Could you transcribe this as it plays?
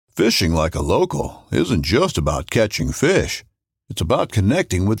Fishing like a local isn't just about catching fish. It's about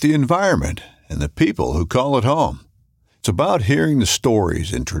connecting with the environment and the people who call it home. It's about hearing the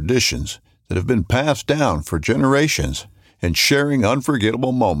stories and traditions that have been passed down for generations and sharing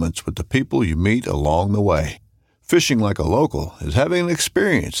unforgettable moments with the people you meet along the way. Fishing like a local is having an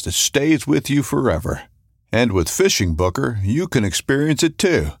experience that stays with you forever. And with Fishing Booker, you can experience it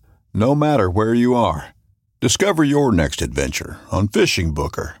too, no matter where you are. Discover your next adventure on Fishing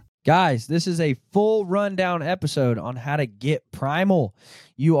Booker. Guys, this is a full rundown episode on how to get primal.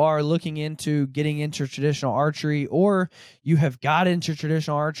 You are looking into getting into traditional archery, or you have got into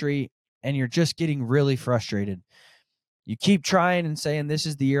traditional archery and you're just getting really frustrated. You keep trying and saying, this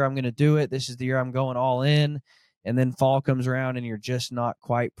is the year I'm going to do it. This is the year I'm going all in. And then fall comes around and you're just not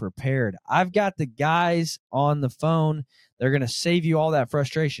quite prepared. I've got the guys on the phone. They're going to save you all that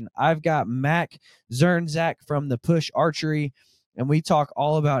frustration. I've got Mac Zernzak from the Push Archery, and we talk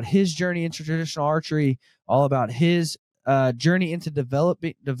all about his journey into traditional archery, all about his journey into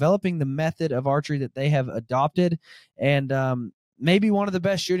developing the method of archery that they have adopted, and maybe one of the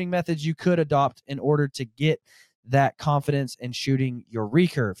best shooting methods you could adopt in order to get that confidence in shooting your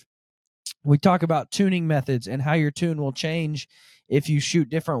recurve. We talk about tuning methods and how your tune will change if you shoot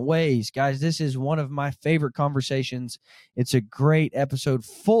different ways. Guys, this is one of my favorite conversations. It's a great episode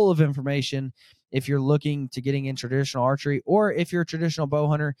full of information if you're looking to getting in traditional archery, or if you're a traditional bow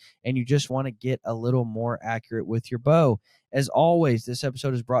hunter and you just want to get a little more accurate with your bow. As always, this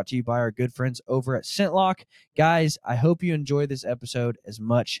episode is brought to you by our good friends over at ScentLok. Guys, I hope you enjoy this episode as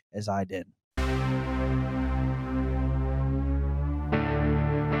much as I did.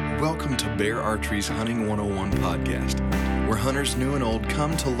 Welcome to Bear Archery's Hunting 101 podcast, where hunters new and old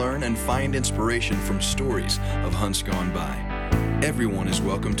come to learn and find inspiration from stories of hunts gone by. Everyone is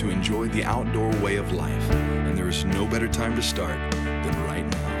welcome to enjoy the outdoor way of life, and there is no better time to start than right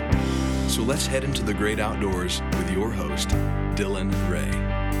now. So let's head into the great outdoors with your host, Dylan Ray.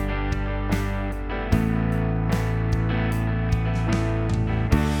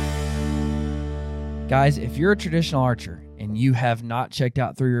 Guys, if you're a traditional archer and you have not checked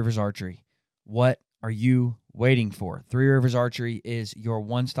out Three Rivers Archery, what are you waiting for? Three Rivers Archery is your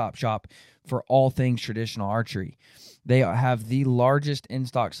one-stop shop for all things traditional archery. They have the largest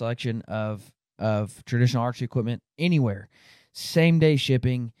in-stock selection of traditional archery equipment anywhere. Same-day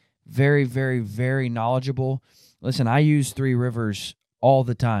shipping, very, very, very knowledgeable. Listen, I use Three Rivers all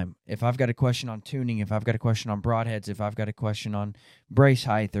the time. If I've got a question on tuning, if I've got a question on broadheads, if I've got a question on brace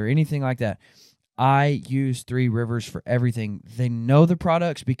height or anything like that, I use Three Rivers for everything. They know the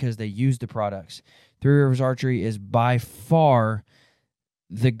products because they use the products. Three Rivers Archery is by far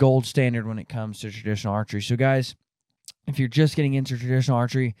the gold standard when it comes to traditional archery. So guys, if you're just getting into traditional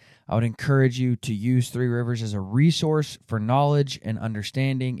archery, I would encourage you to use Three Rivers as a resource for knowledge and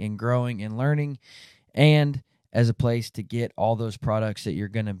understanding and growing and learning, and as a place to get all those products that you're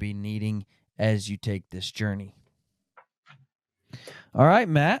going to be needing as you take this journey. All right,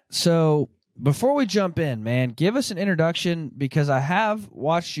 Matt. So before we jump in, man, give us an introduction, because I have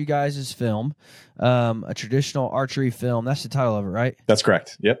watched you guys' film, a traditional archery film. That's the title of it, right? That's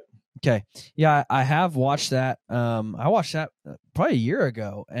correct. Yep. Okay. Yeah, I have watched that. I watched that probably a year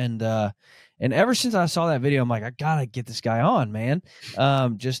ago, and ever since I saw that video, I'm like, I gotta get this guy on, man.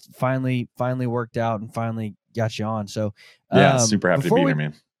 Just finally worked out and finally got you on. So yeah, super happy to be here,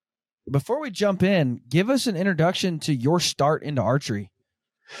 man. Before we jump in, give us an introduction to your start into archery.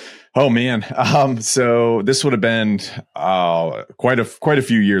 Oh man. So this would have been quite a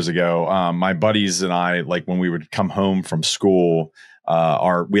few years ago. My buddies and I, like when we would come home from school,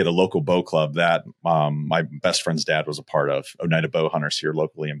 we had a local bow club that my best friend's dad was a part of, Oneida Bow Hunters here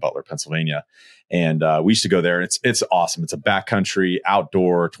locally in Butler, Pennsylvania. And we used to go there. It's awesome. It's a backcountry,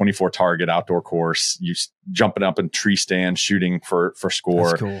 outdoor, 24 target outdoor course. You jumping up in tree stands, shooting for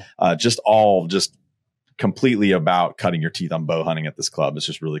score. That's cool. Just completely about cutting your teeth on bow hunting at this club. It's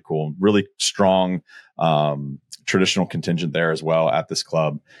just really cool. Really strong traditional contingent there as well at this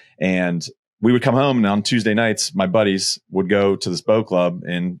club. And we would come home, and on Tuesday nights, my buddies would go to this bow club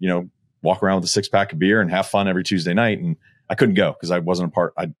and, walk around with a 6-pack of beer and have fun every Tuesday night. And I couldn't go because I wasn't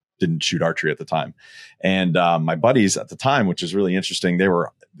I didn't shoot archery at the time. And my buddies at the time, which is really interesting,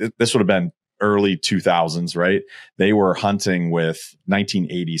 this would have been early 2000s, right? They were hunting with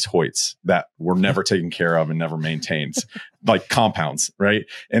 1980s Hoyts that were never taken care of and never maintained, like compounds, right?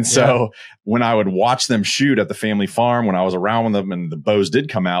 And so when I would watch them shoot at the family farm, when I was around with them and the bows did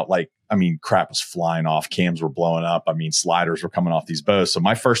come out, crap was flying off, cams were blowing up. Sliders were coming off these bows. So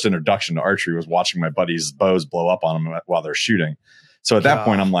my first introduction to archery was watching my buddies' bows blow up on them while they're shooting. So at that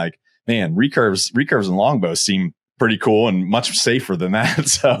point, I'm like, man, recurves and longbows seem pretty cool and much safer than that.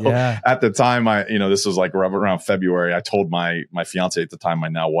 So Yeah. at the time, this was like around February. I told my fiance at the time, my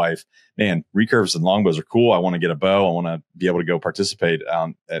now wife, man, recurves and longbows are cool. I want to get a bow. I want to be able to go participate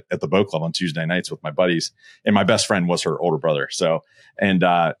at the bow club on Tuesday nights with my buddies. And my best friend was her older brother. So, and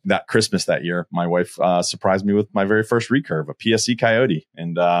that Christmas that year, my wife surprised me with my very first recurve, a PSE Coyote,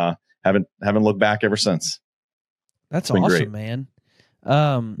 and haven't looked back ever since. That's been awesome, great.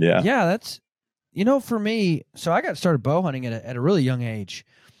 man. Yeah, that's, for me, so I got started bow hunting at a really young age,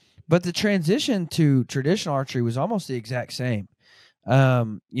 but the transition to traditional archery was almost the exact same.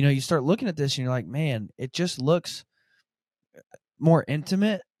 You start looking at this and you're like, man, it just looks more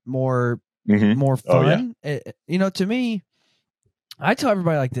intimate, more fun. Oh, yeah. To me, I tell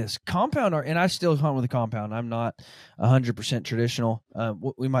everybody like this: compound art, and I still hunt with a compound. I'm not 100% traditional.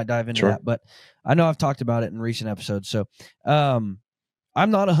 We might dive into that, but I know I've talked about it in recent episodes. So, I'm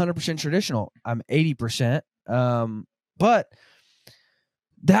not 100% traditional. I'm 80%. But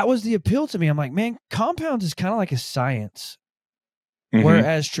that was the appeal to me. I'm like, man, compounds is kind of like a science,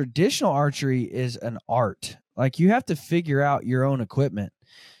 whereas traditional archery is an art. Like, you have to figure out your own equipment.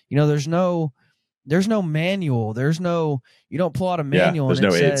 There's no manual. You don't pull out a manual and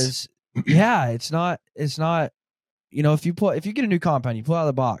it says, it's not, if you get a new compound, you pull out of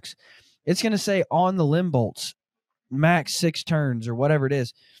the box, it's going to say on the limb bolts, max 6 turns or whatever it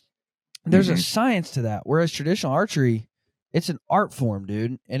is. There's a science to that. Whereas traditional archery, it's an art form,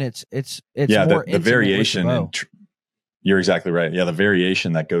 dude. And it's more the variation. You're exactly right. Yeah. The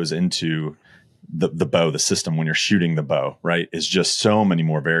variation that goes into the bow, the system when you're shooting the bow, right, is just so many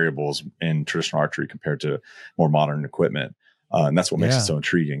more variables in traditional archery compared to more modern equipment. And that's what makes it so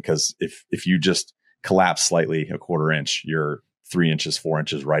intriguing. Because if you just collapse slightly a quarter inch, you're 3 inches, 4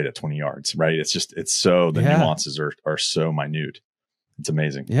 inches right at 20 yards, right? It's so the nuances are so minute. It's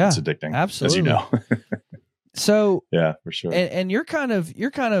amazing. Yeah, it's addicting. Absolutely. As you know. So yeah, for sure. And you're kind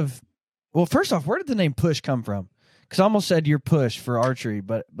of well, first off, where did the name Push come from? Because I almost said you're Push for archery,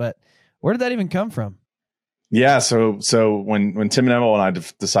 but where did that even come from? Yeah. So when Tim and Emma and I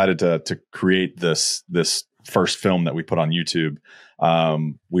decided to create this first film that we put on YouTube,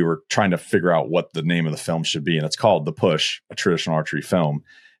 we were trying to figure out what the name of the film should be. And it's called The Push, a traditional archery film.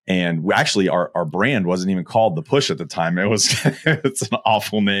 And we actually, our brand wasn't even called The Push at the time. It's an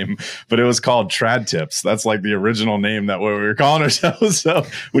awful name, but it was called Trad Tips. That's like the original name that we were calling ourselves. So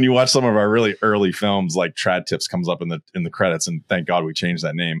when you watch some of our really early films, like Trad Tips comes up in the credits, and thank God we changed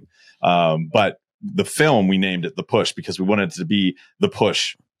that name. But the film, we named it The Push because we wanted it to be the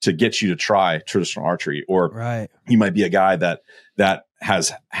push to get you to try traditional archery. Or you might be a guy that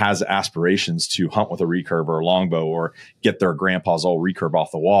has aspirations to hunt with a recurve or a longbow, or get their grandpa's old recurve off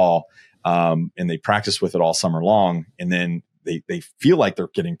the wall. And they practice with it all summer long. And then they feel like they're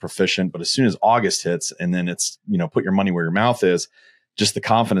getting proficient, but as soon as August hits, and then it's, put your money where your mouth is, just the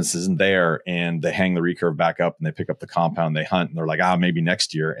confidence isn't there, and they hang the recurve back up and they pick up the compound, they hunt, and they're like, maybe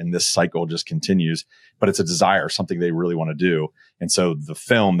next year. And this cycle just continues, but it's a desire, something they really want to do. And so the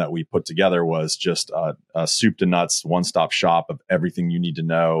film that we put together was just a soup to nuts, one-stop shop of everything you need to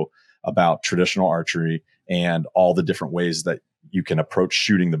know about traditional archery and all the different ways that you can approach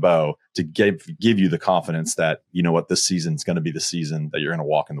shooting the bow to give you the confidence that, this season is going to be the season that you're going to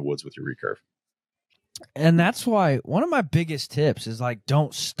walk in the woods with your recurve. And that's why one of my biggest tips is like,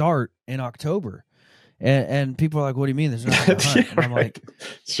 don't start in October. And people are like, what do you mean? There's nothing to hunt. And I'm like,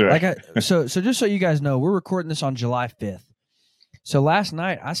 sure. So just so you guys know, we're recording this on July 5th. So last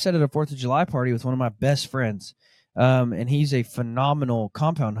night I sat at a 4th of July party with one of my best friends. And he's a phenomenal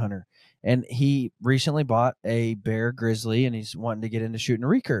compound hunter. And he recently bought a bear grizzly, and he's wanting to get into shooting a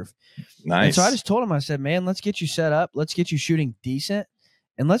recurve. Nice. And so I just told him, I said, man, let's get you set up. Let's get you shooting decent.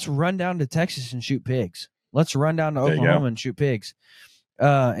 And let's run down to Texas and shoot pigs. Let's run down to Oklahoma and shoot pigs.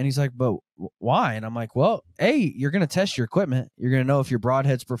 And he's like, but why? And I'm like, well, you're going to test your equipment. You're going to know if your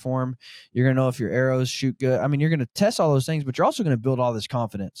broadheads perform. You're going to know if your arrows shoot good. I mean, you're going to test all those things, but you're also going to build all this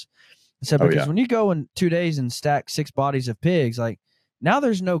confidence. I said, because when you go in 2 days and stack 6 bodies of pigs, like, now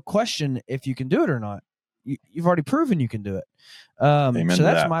there's no question if you can do it or not. You've already proven you can do it. So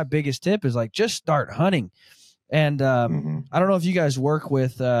that's my biggest tip is like, just start hunting. And I don't know if you guys work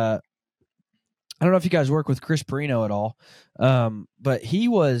with Chris Perino at all. But he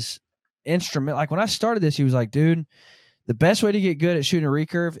was instrumental. Like when I started this, he was like, dude, the best way to get good at shooting a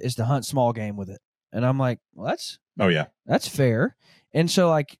recurve is to hunt small game with it. And I'm like, well, that's fair. And so,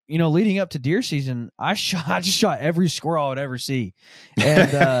 like, you know, leading up to deer season, I just shot every squirrel I would ever see.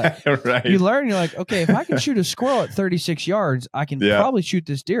 And right. you learn, you're like, okay, if I can shoot a squirrel at 36 yards, I can probably shoot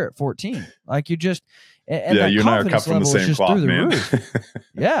this deer at 14. Like, you just, and that you and I are cut from the same cloth, man.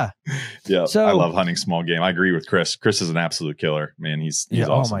 Yeah. Yeah. So I love hunting small game. I agree with Chris. Chris is an absolute killer, man. He's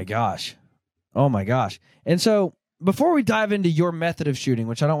awesome. Oh my gosh. And so before we dive into your method of shooting,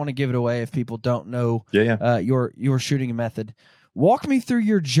 which I don't want to give it away if people don't know your shooting method, walk me through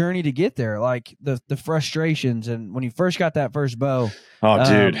your journey to get there, like the frustrations and when you first got that first bow. Oh,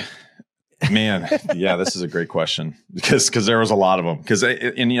 dude. Man, yeah, this is a great question because there was a lot of them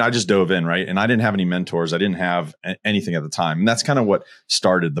I just dove in, right? And I didn't have any mentors. I didn't have anything at the time. And that's kind of what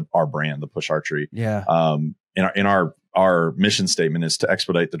started our brand, the Push Archery. Yeah. In our mission statement is to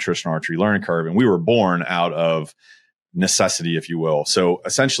expedite the traditional archery learning curve. And we were born out of necessity, if you will. So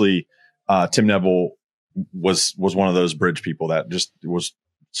essentially, Tim Neville was one of those bridge people that just was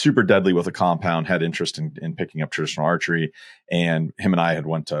super deadly with a compound, had interest in picking up traditional archery. And him and I had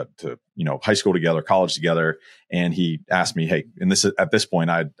went to high school together, college together. And he asked me, hey, and at this point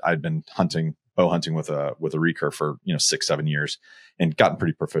I'd been bow hunting with a recurve for, 6-7 years and gotten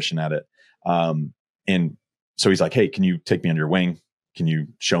pretty proficient at it. And so he's like, hey, can you take me under your wing? Can you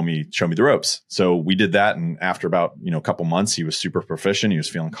show me the ropes? So we did that. And after about, a couple months, he was super proficient. He was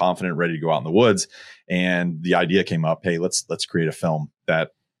feeling confident, ready to go out in the woods. And the idea came up, hey, let's create a film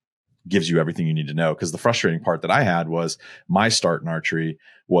that gives you everything you need to know. Because the frustrating part that I had was my start in archery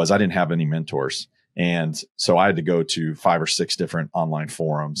was I didn't have any mentors. And so I had to go to 5 or 6 different online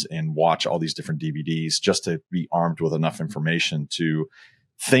forums and watch all these different DVDs just to be armed with enough information to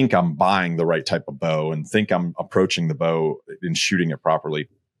think I'm buying the right type of bow and think I'm approaching the bow and shooting it properly.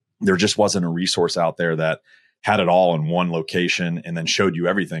 There just wasn't a resource out there that had it all in one location and then showed you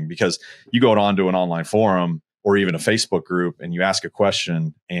everything, because you go on to an online forum or even a Facebook group and you ask a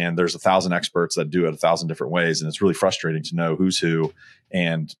question and there's 1,000 experts that do it 1,000 different ways. And it's really frustrating to know who's who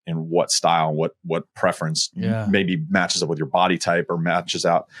and what style, what preference maybe matches up with your body type or matches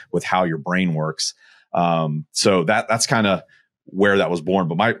out with how your brain works. So that's kind of where that was born.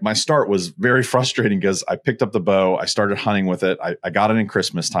 But my start was very frustrating because I picked up the bow. I started hunting with it. I got it in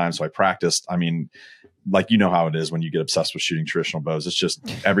Christmas time. So I practiced. I mean, like, how it is when you get obsessed with shooting traditional bows. It's just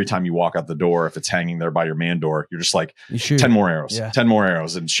every time you walk out the door, if it's hanging there by your man door, you're just like, 10 more arrows, 10 more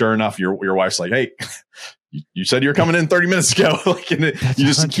arrows. And sure enough, your wife's like, hey, you said you were coming in 30 minutes ago. Like, and you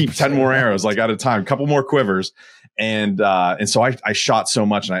just keep 10 more arrows, like, at a time, couple more quivers. And so I shot so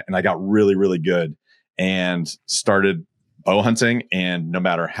much and I got really, really good and started bow hunting. And no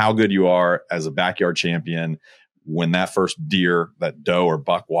matter how good you are as a backyard champion, when that first deer, that doe or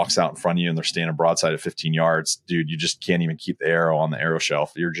buck walks out in front of you and they're standing broadside at 15 yards, dude, you just can't even keep the arrow on the arrow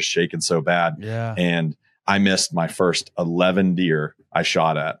shelf. You're just shaking so bad. Yeah. And I missed my first 11 deer I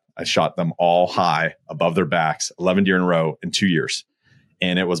shot at. I shot them all high above their backs, 11 deer in a row in 2 years.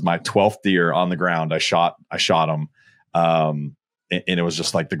 And it was my 12th deer on the ground. I shot them. And it was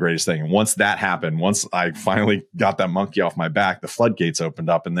just like the greatest thing. And once that happened, once I finally got that monkey off my back, the floodgates opened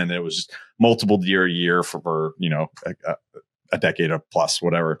up, and then it was just multiple deer a year for a decade or plus,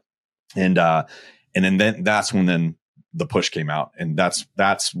 whatever. And then that's when the push came out, and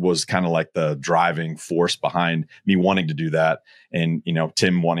that's was kind of like the driving force behind me wanting to do that. And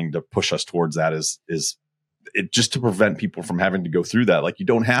Tim wanting to push us towards that is it just to prevent people from having to go through that. Like, you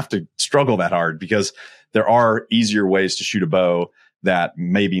don't have to struggle that hard, because there are easier ways to shoot a bow that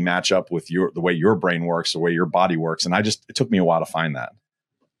maybe match up with the way your brain works, the way your body works. And it took me a while to find that.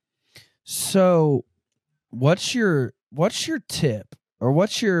 So what's your tip, or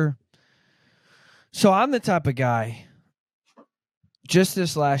so I'm the type of guy, just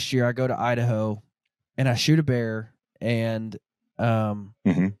this last year, I go to Idaho and I shoot a bear, and I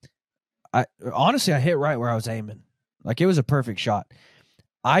hit right where I was aiming. Like, it was a perfect shot.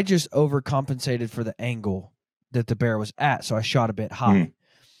 I just overcompensated for the angle that the bear was at, so I shot a bit high.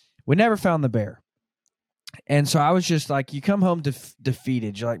 We never found the bear. And so I was just like, you come home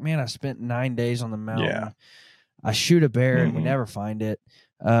defeated. You're like, man, I spent 9 days on the mountain. Yeah. I shoot a bear and we never find it.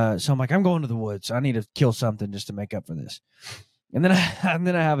 So I'm like, I'm going to the woods. I need to kill something just to make up for this. And then I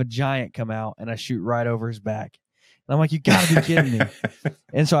have a giant come out and I shoot right over his back. And I'm like, you gotta be kidding me.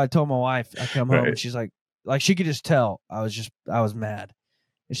 And so I told my wife, I come home and she's like she could just tell I was mad.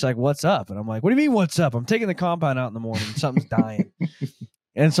 And she's like, what's up? And I'm like, what do you mean, what's up? I'm taking the compound out in the morning. Something's dying.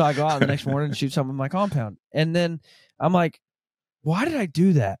 And so I go out the next morning and shoot something in my compound. And then I'm like, why did I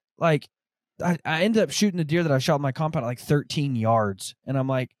do that? Like, I ended up shooting a deer that I shot in my compound at like 13 yards. And I'm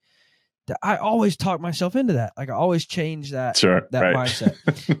like, I always talk myself into that. Like, I always change that mindset.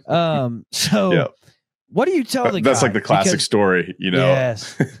 What do you tell the guy? That's like the classic story,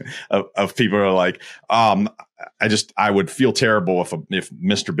 Yes. of people who are like, I would feel terrible if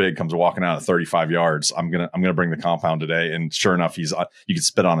Mr. Big comes walking out at 35 yards. I'm gonna bring the compound today, and sure enough, you could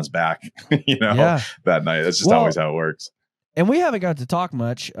spit on his back, that night. That's just always how it works. And we haven't got to talk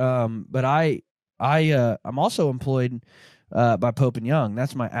much, but I'm also employed by Pope and Young.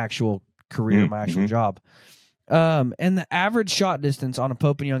 That's my actual career, my actual job. And the average shot distance on a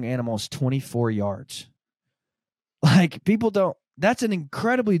Pope and Young animal is 24 yards. Like, people don't. That's an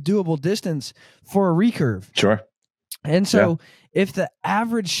incredibly doable distance for a recurve. Sure. And so if the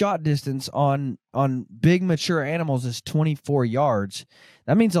average shot distance on big mature animals is 24 yards,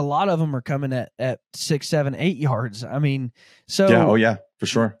 that means a lot of them are coming at 6, 7, 8 yards. I mean, so for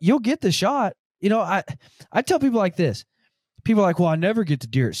sure. You'll get the shot. I tell people like this. People are like, well, I never get to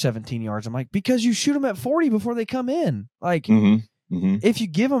deer at 17 yards. I'm like, because you shoot them at 40 before they come in. Like, if you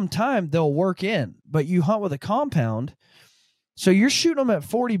give them time, they'll work in. But you hunt with a compound, so you're shooting them at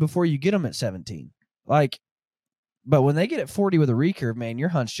 40 before you get them at 17. Like, but when they get at 40 with a recurve, man, your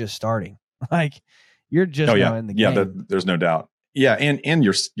hunt's just starting. Like, you're just now in the game. Yeah, there's no doubt. Yeah, and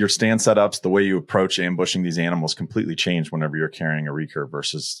your stand setups, the way you approach ambushing these animals completely change whenever you're carrying a recurve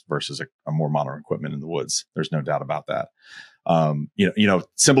versus a more modern equipment in the woods. There's no doubt about that.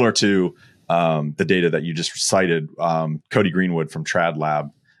 Similar to the data that you just cited, Cody Greenwood from Trad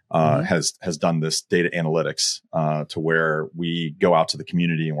Lab has done this data analytics to where we go out to the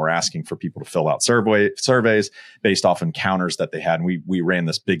community and we're asking for people to fill out surveys based off encounters that they had. And we ran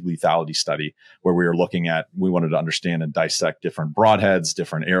this big lethality study where we wanted to understand and dissect different broadheads,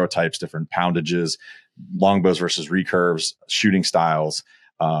 different arrow types, different poundages, longbows versus recurves, shooting styles,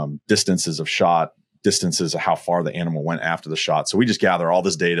 distances of shot, distances of how far the animal went after the shot. So we just gather all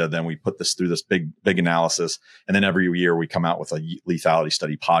this data, then we put this through this big analysis. And then every year we come out with a lethality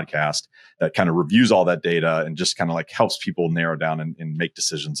study podcast that kind of reviews all that data and just kind of like helps people narrow down and make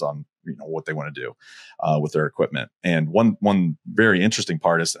decisions on, what they want to do with their equipment. And one very interesting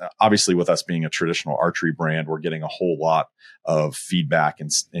part is obviously with us being a traditional archery brand, we're getting a whole lot of feedback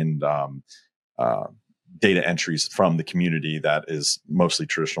and data entries from the community that is mostly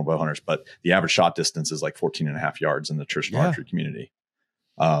traditional bow hunters, but the average shot distance is like 14.5 yards in the traditional archery community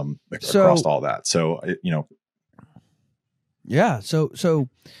across all that. So, Yeah. So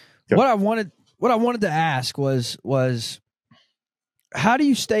what I wanted to ask was how do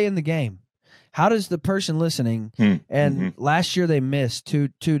you stay in the game? How does the person listening last year they missed two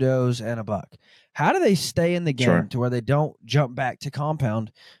does and a buck? How do they stay in the game to where they don't jump back to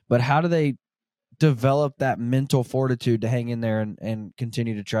compound, but how do they develop that mental fortitude to hang in there and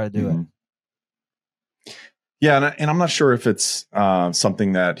continue to try to do it? Yeah. And I'm not sure if it's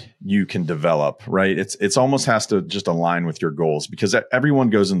something that you can develop, right? It's almost has to just align with your goals, because everyone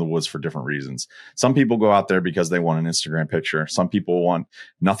goes in the woods for different reasons. Some people go out there because they want an Instagram picture. Some people want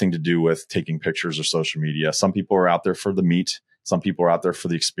nothing to do with taking pictures or social media. Some people are out there for the meat. Some people are out there for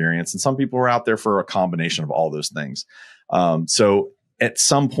the experience, and some people are out there for a combination of all those things. So at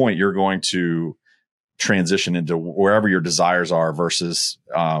some point you're going to transition into wherever your desires are versus,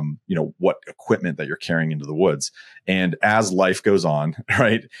 what equipment that you're carrying into the woods. And as life goes on,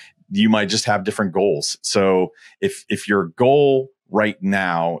 right, you might just have different goals. So if your goal right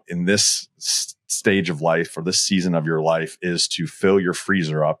now in this stage of life or this season of your life is to fill your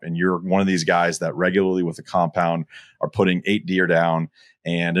freezer up, and you're one of these guys that regularly with a compound are putting 8 deer down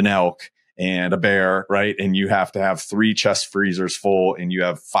and an elk and a bear, right? And you have to have 3 chest freezers full and you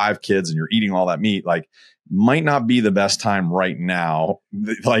have 5 kids and you're eating all that meat, like might not be the best time right now.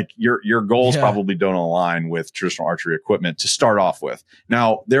 Like your goals probably don't align with traditional archery equipment to start off with.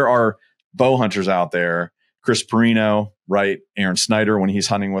 Now, there are bow hunters out there, Chris Perino, right? Aaron Snyder, when he's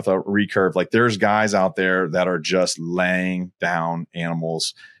hunting with a recurve, like there's guys out there that are just laying down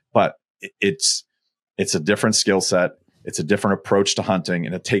animals, but it's a different skill set. It's a different approach to hunting,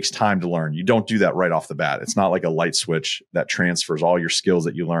 and it takes time to learn. You don't do that right off the bat. It's not like a light switch that transfers all your skills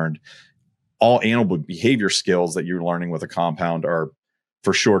that you learned. All animal behavior skills that you're learning with a compound are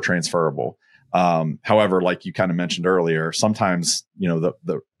for sure transferable. However, like you kind of mentioned earlier, sometimes,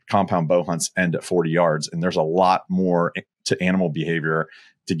 the compound bow hunts end at 40 yards, and there's a lot more to animal behavior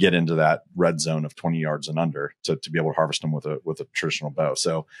to get into that red zone of 20 yards and under to be able to harvest them with a traditional bow.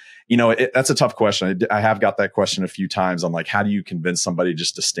 So, that's a tough question. I have got that question a few times. I'm like, how do you convince somebody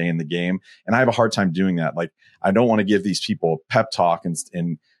just to stay in the game? And I have a hard time doing that. Like, I don't want to give these people pep talk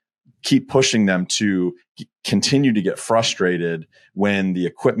and keep pushing them to continue to get frustrated when the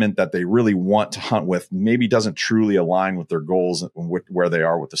equipment that they really want to hunt with maybe doesn't truly align with their goals and with where they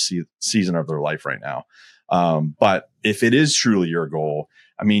are with the season of their life right now. But if it is truly your goal,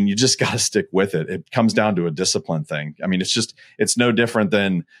 I mean, you just got to stick with it. It comes down to a discipline thing. I mean, it's no different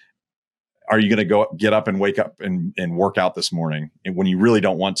than, are you going to get up and wake up and work out this morning when you really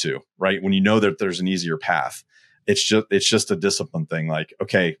don't want to, right? When you know that there's an easier path. It's just a discipline thing. Like,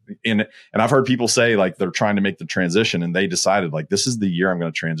 okay. And I've heard people say like they're trying to make the transition and they decided like, this is the year I'm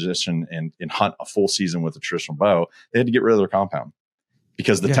going to transition and hunt a full season with a traditional bow. They had to get rid of their compound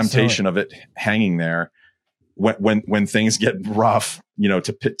because the temptation of it hanging there when things get rough,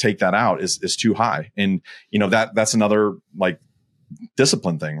 to take that out is too high. And, that's another like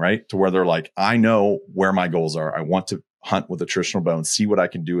discipline thing, right? To where they're like, I know where my goals are. I want to hunt with a traditional bow and see what I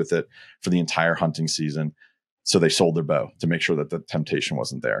can do with it for the entire hunting season. So they sold their bow to make sure that the temptation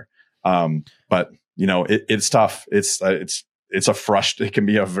wasn't there. But it's tough. It can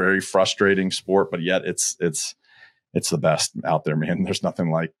be a very frustrating sport, but yet it's the best out there, man. There's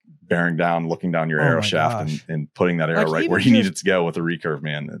nothing like bearing down, looking down your arrow shaft and putting that arrow right where you need it to go with a recurve,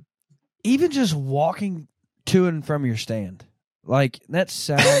 man. Even just walking to and from your stand. Like that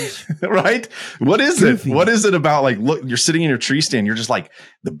sounds right. What is goofy. it? What is it about? Like, look, you're sitting in your tree stand. You're just like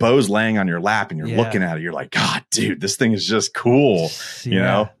the bow's laying on your lap and you're looking at it. You're like, God, dude, this thing is just cool.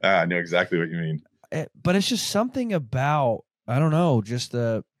 I know exactly what you mean. But it's just something about, I don't know, just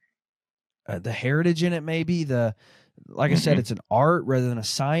the heritage in it. Maybe like I said, it's an art rather than a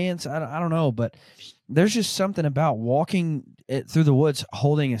science. I don't know, but there's just something about walking through the woods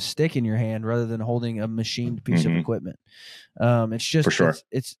holding a stick in your hand rather than holding a machined piece of equipment. It's just for sure.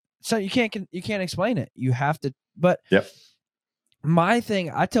 It's so you can't explain it. You have to. But my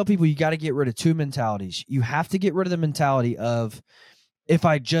thing, I tell people you got to get rid of two mentalities. You have to get rid of the mentality of if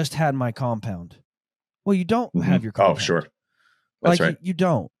I just had my compound. Well, you don't have your compound. Oh, sure. That's right. You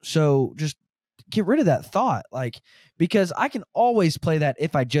don't. So just get rid of that thought. Like, because I can always play that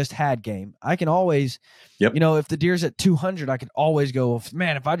if I just had game. I can always, if the deer's at 200, I could always go,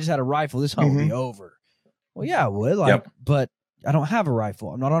 man, if I just had a rifle, this hunt would be over. Well, yeah, I would. But I don't have a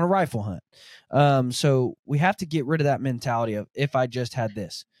rifle. I'm not on a rifle hunt. So we have to get rid of that mentality of if I just had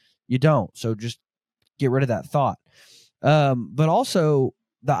this. You don't. So just get rid of that thought. But also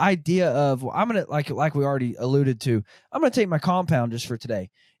the idea of, I'm going to, like we already alluded to, I'm going to take my compound just for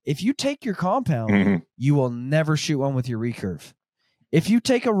today. If you take your compound, you will never shoot one with your recurve. If you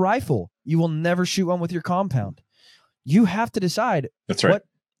take a rifle, you will never shoot one with your compound. You have to decide. That's right.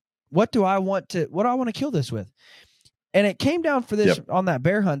 What do I want to kill this with? And it came down for this on that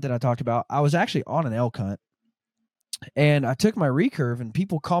bear hunt that I talked about. I was actually on an elk hunt and I took my recurve and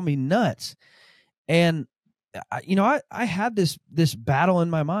people call me nuts. And I had this battle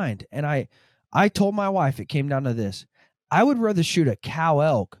in my mind and I told my wife, it came down to this. I would rather shoot a cow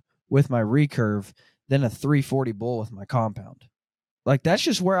elk with my recurve than a 340 bull with my compound. Like, that's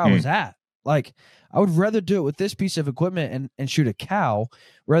just where I was at. Like, I would rather do it with this piece of equipment and shoot a cow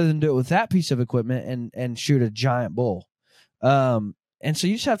rather than do it with that piece of equipment and shoot a giant bull. And so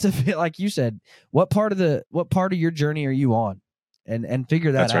you just have to feel, like you said, what part of your journey are you on and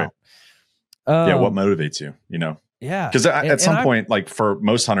figure that out. Right. What motivates you, Yeah. Because at some point, like for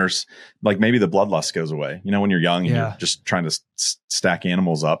most hunters, like maybe the bloodlust goes away, when you're young and you're just trying to stack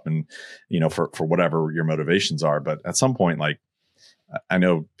animals up and, for whatever your motivations are. But at some point, like I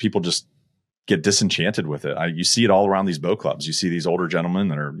know people just get disenchanted with it. You see it all around these bow clubs. You see these older gentlemen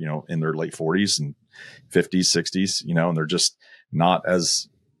that are, in their late 40s and 50s, 60s, and they're just not as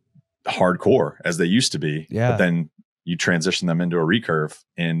hardcore as they used to be. Yeah. But then you transition them into a recurve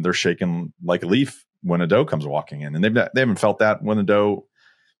and they're shaking like a leaf when a doe comes walking in, and they haven't felt that when a doe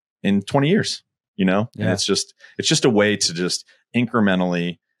in 20 years, and it's just a way to just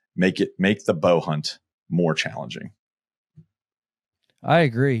incrementally make the bow hunt more challenging. I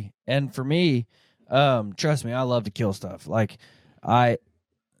agree. And for me, trust me, I love to kill stuff. Like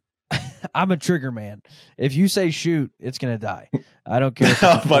I'm a trigger man. If you say shoot, it's going to die. I don't care.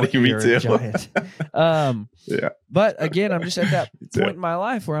 If buddy, me too. Giant. But again, I'm just at that point in my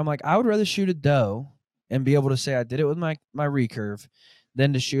life where I'm like, I would rather shoot a doe and be able to say I did it with my recurve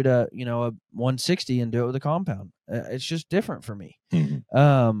than to shoot a 160 and do it with a compound. It's just different for me.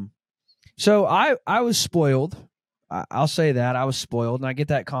 So I was spoiled. I'll say that I was spoiled, and I get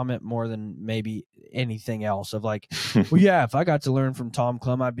that comment more than maybe anything else of like, well, yeah, if I got to learn from Tom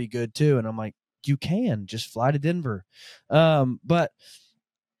Clum, I'd be good too. And I'm like, you can just fly to Denver. But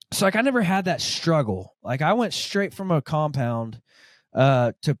so like, I never had that struggle. Like I went straight from a compound,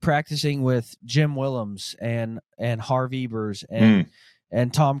 to practicing with Jim Willems and Harv Ebers and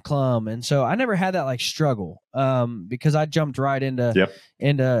Tom Clum. And so I never had that like struggle, because I jumped right into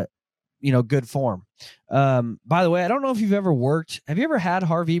good form. By the way, I don't know if you've ever have you ever had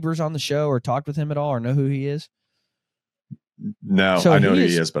Harv Ebers on the show or talked with him at all or know who he is? No, So I know who he he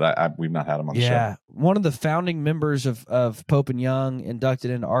is- is, but we've not had him on the show. Yeah, one of the founding members of Pope and Young,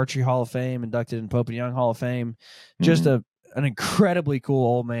 inducted into Archery Hall of Fame, inducted in Pope and Young Hall of Fame. Just Mhm. an incredibly cool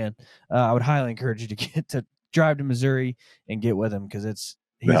old man. I would highly encourage you to get to drive to Missouri and get with him because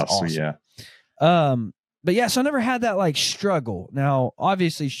he's Oh, awesome. sweet, yeah. But yeah, so I never had that like struggle. Now,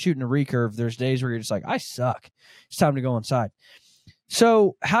 obviously, shooting a recurve, there's days where you're just like, I suck. It's time to go inside.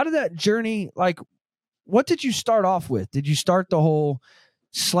 So, how did that journey, like, what did you start off with? Did you start the whole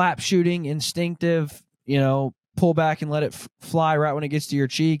slap shooting, instinctive, pull back and let it fly right when it gets to your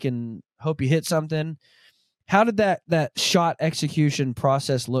cheek and hope you hit something? How did that shot execution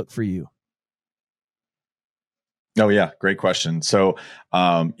process look for you? Oh yeah, great question. So,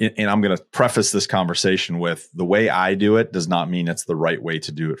 and I'm going to preface this conversation with the way I do it does not mean it's the right way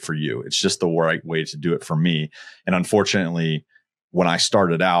to do it for you. It's just the right way to do it for me. And unfortunately, when I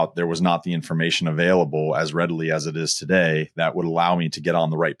started out, there was not the information available as readily as it is today that would allow me to get on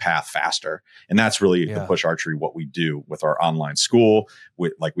the right path faster. And that's really the Push Archery, what we do with our online school.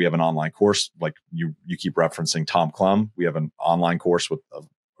 We have an online course, like you keep referencing Tom Clum. We have an online course with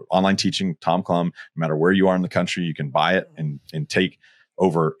online teaching, Tom Clum. No matter where you are in the country, you can buy it and take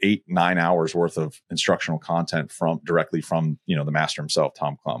over 8-9 hours worth of instructional content directly from the master himself,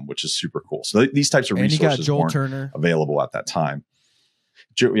 Tom Clum, which is super cool. So these types of resources weren't available at that time.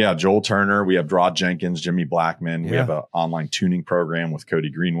 Joel Turner. We have Rod Jenkins, Jimmy Blackman. We have an online tuning program with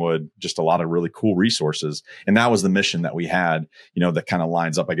Cody Greenwood. Just a lot of really cool resources. And that was the mission that we had, that kind of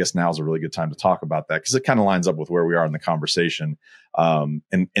lines up. I guess now is a really good time to talk about that because it kind of lines up with where we are in the conversation.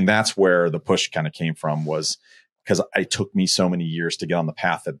 And that's where the push kind of came from, was because it took me so many years to get on the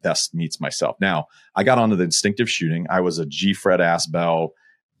path that best meets myself. Now, I got onto the instinctive shooting. I was a G. Fred Asbell.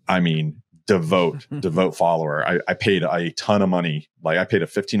 Devote follower. I paid a ton of money. Like I paid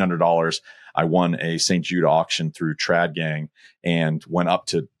 $1,500. I won a St. Jude auction through Trad Gang and went up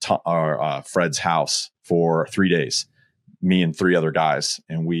to Fred's house for 3 days, me and 3 other guys.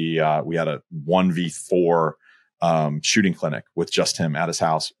 And we had a 1v4 shooting clinic with just him at his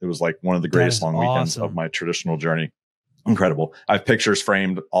house. It was like one of the greatest long weekends of my traditional journey. Incredible. I have pictures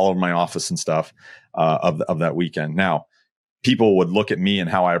framed all over my office and stuff of that weekend. Now, people would look at me and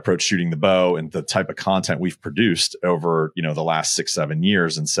how I approach shooting the bow and the type of content we've produced over, the last 6-7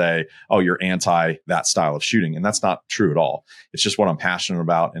 years and say, oh, you're anti that style of shooting. And that's not true at all. It's just what I'm passionate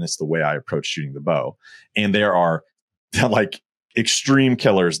about. And it's the way I approach shooting the bow. And there are like extreme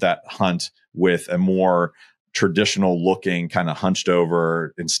killers that hunt with a more traditional looking, kind of hunched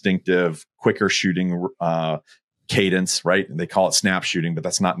over, instinctive, quicker shooting, cadence, right? And they call it snap shooting, but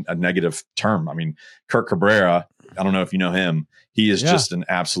that's not a negative term. I mean, Kurt Cabrera, I don't know if you know him. He is just an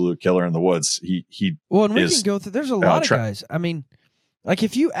absolute killer in the woods. And we can go through. There's a lot of guys. I mean, like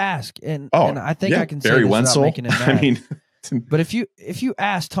if you ask, and I think I can say Barry this Wenzel. without making it mad. But if you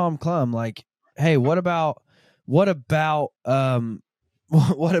ask Tom Clum, like, hey, what about Chris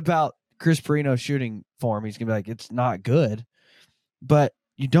Perino shooting form? He's gonna be like, it's not good, but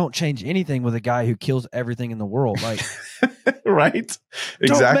you don't change anything with a guy who kills everything in the world. Like, right? Exactly.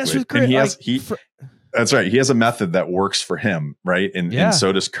 Don't mess with Chris. And that's right. He has a method that works for him, right? And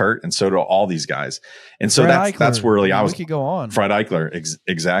so does Kurt, and so do all these guys. And so that's where really we could go on. Fred Eichler,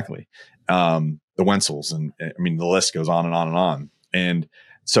 exactly. The Wenzels, and I mean the list goes on and on and on. And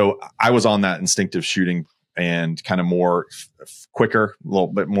so I was on that instinctive shooting and kind of more quicker, a little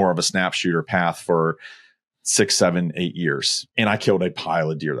bit more of a snap shooter path for 6, 7, 8 years. And I killed a pile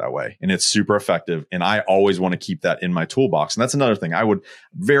of deer that way. And it's super effective. And I always want to keep that in my toolbox. And that's another thing I would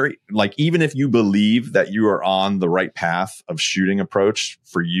even if you believe that you are on the right path of shooting approach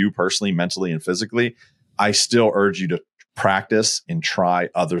for you personally, mentally, and physically, I still urge you to practice and try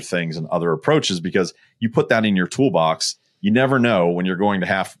other things and other approaches, because you put that in your toolbox. You never know when you're going to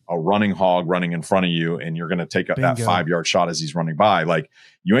have a running hog running in front of you and you're going to take that 5-yard shot as he's running by. Like,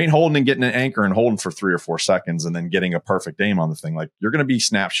 you ain't holding and getting an anchor and holding for 3 or 4 seconds and then getting a perfect aim on the thing. Like, you're going to be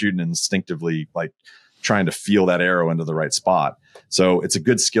snap shooting instinctively, like trying to feel that arrow into the right spot. So it's a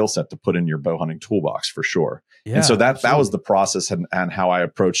good skill set to put in your bow hunting toolbox for sure. Yeah, and so that was the process and how I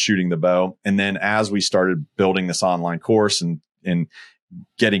approached shooting the bow. And then as we started building this online course and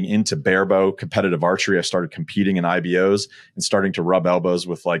getting into barebow competitive archery, I started competing in IBOs and starting to rub elbows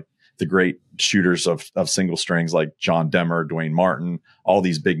with like the great shooters of single strings like John Demmer, Dwayne Martin, all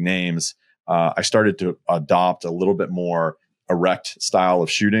these big names. I started to adopt a little bit more erect style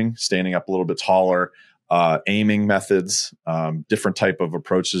of shooting, standing up a little bit taller, aiming methods, different type of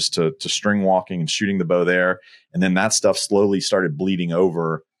approaches to string walking and shooting the bow there. And then that stuff slowly started bleeding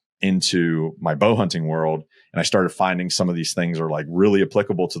over into my bow hunting world. And I started finding some of these things are like really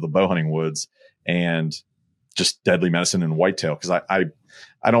applicable to the bow hunting woods. And just deadly medicine in whitetail. Cause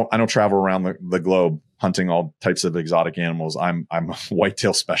I don't travel around the globe hunting all types of exotic animals. I'm a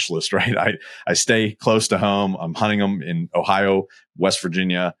whitetail specialist, right? I stay close to home. I'm hunting them in Ohio, West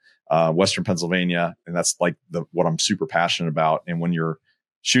Virginia, Western Pennsylvania. And that's like what I'm super passionate about. And when you're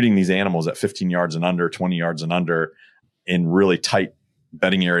shooting these animals at 15 yards and under, 20 yards and under in really tight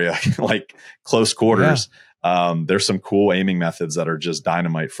bedding area, like close quarters, there's some cool aiming methods that are just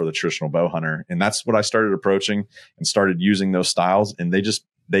dynamite for the traditional bow hunter. And that's what I started approaching and started using those styles. And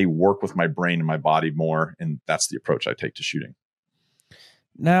they work with my brain and my body more. And that's the approach I take to shooting.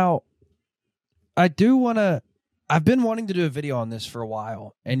 Now, I've been wanting to do a video on this for a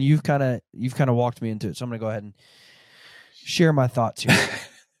while, and you've kind of walked me into it. So I'm going to go ahead and share my thoughts here.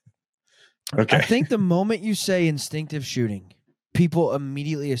 Okay. I think the moment you say instinctive shooting, people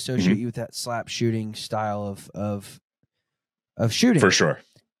immediately associate you with that slap shooting style of shooting. For sure.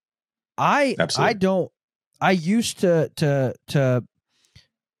 I used to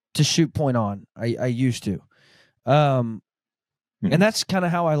shoot point on. I used to. And that's kind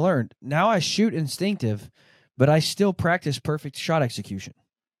of how I learned. Now I shoot instinctive, but I still practice perfect shot execution.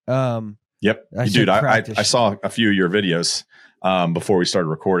 Yep. Dude, I saw a few of your videos before we started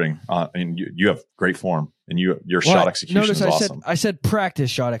recording, and you have great form, and your shot execution is awesome. I said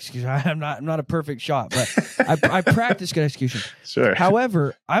practice shot execution. I'm not a perfect shot, but I practice good execution. Sure.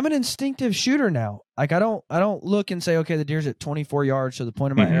 However, I'm an instinctive shooter now. Like I don't look and say, okay, the deer's at 24 yards, so the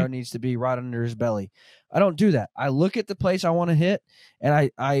point of my arrow needs to be right under his belly. I don't do that. I look at the place I want to hit,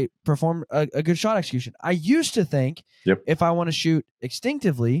 and I perform a good shot execution. I used to think if I want to shoot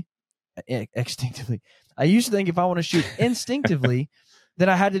instinctively, I used to think if I want to shoot instinctively, that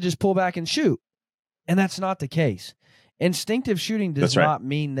I had to just pull back and shoot. And that's not the case. Instinctive shooting does not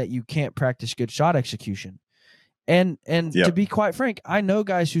mean that you can't practice good shot execution. And to be quite frank, I know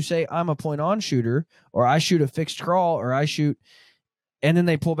guys who say I'm a point on shooter, or I shoot a fixed crawl, or I shoot, and then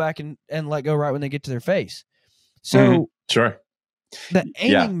they pull back and let go right when they get to their face. So sure. The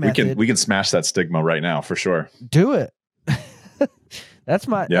aiming method, we can smash that stigma right now for sure. Do it.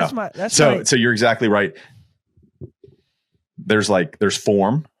 So you're exactly right. There's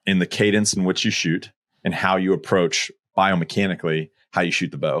form in the cadence in which you shoot and how you approach biomechanically how you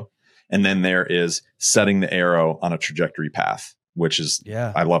shoot the bow. And then there is setting the arrow on a trajectory path, which is,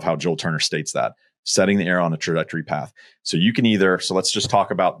 I love how Joel Turner states that, setting the arrow on a trajectory path. So you can so let's just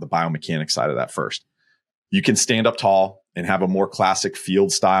talk about the biomechanics side of that first. You can stand up tall and have a more classic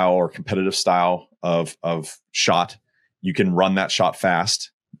field style or competitive style of shot. You can run that shot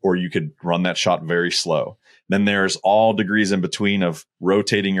fast, or you could run that shot very slow. Then there's all degrees in between of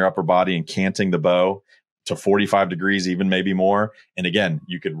rotating your upper body and canting the bow to 45 degrees, even maybe more. And again,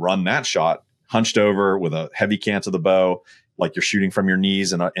 you could run that shot hunched over with a heavy cant of the bow, like you're shooting from your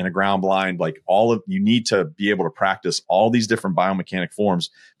knees in a ground blind. Like you need to be able to practice all these different biomechanic forms,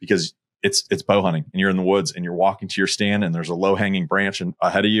 because it's bow hunting and you're in the woods and you're walking to your stand and there's a low hanging branch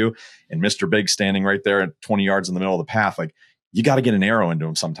ahead of you and Mr. Big standing right there at 20 yards in the middle of the path. Like, you got to get an arrow into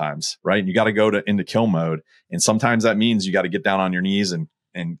him sometimes, right? You got to go into kill mode. And sometimes that means you got to get down on your knees and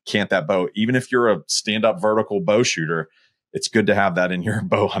cant that bow. Even if you're a stand up vertical bow shooter, it's good to have that in your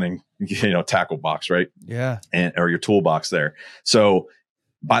bow hunting, tackle box, right? Yeah. Or your toolbox there. So,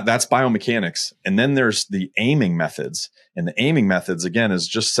 but that's biomechanics. And then there's the aiming methods. And the aiming methods, again, is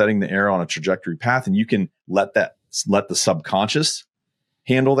just setting the arrow on a trajectory path. And you can let the subconscious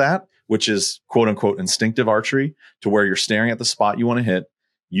handle that, which is quote unquote instinctive archery, to where you're staring at the spot you want to hit.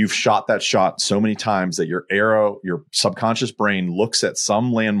 You've shot that shot so many times that your subconscious brain looks at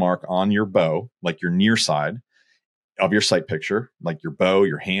some landmark on your bow, like your near side of your sight picture, like your bow,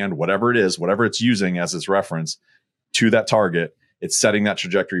 your hand, whatever it is, whatever it's using as its reference to that target. It's setting that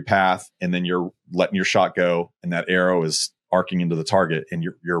trajectory path, and then you're letting your shot go, and that arrow is arcing into the target, and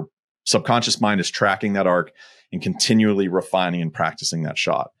your subconscious mind is tracking that arc and continually refining and practicing that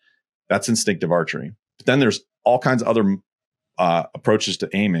shot. That's instinctive archery. But then there's all kinds of other approaches to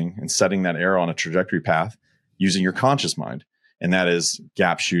aiming and setting that arrow on a trajectory path using your conscious mind. And that is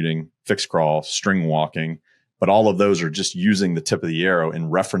gap shooting, fixed crawl, string walking. But all of those are just using the tip of the arrow in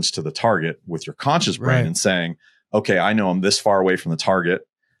reference to the target with your conscious brain and saying, okay, I know I'm this far away from the target.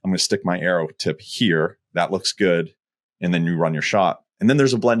 I'm going to stick my arrow tip here. That looks good. And then you run your shot. And then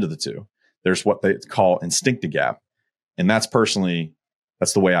there's a blend of the two. There's what they call instinctive gap. And that's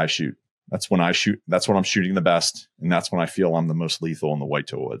the way I shoot. That's when I shoot. That's when I'm shooting the best. And that's when I feel I'm the most lethal in the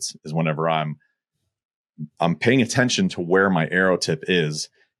whitetail woods, is whenever I'm paying attention to where my arrow tip is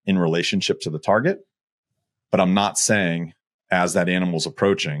in relationship to the target. But I'm not saying, as that animal's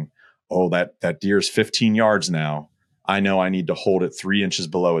approaching, oh, that deer's 15 yards now, I know I need to hold it 3 inches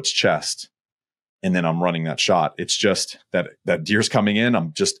below its chest and then I'm running that shot. It's just that deer's coming in.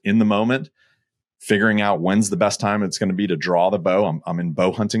 I'm just in the moment, figuring out when's the best time it's going to be to draw the bow. I'm in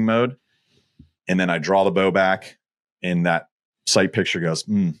bow hunting mode. And then I draw the bow back, and that sight picture goes,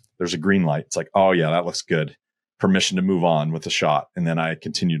 there's a green light. It's like, oh yeah, that looks good. Permission to move on with the shot. And then I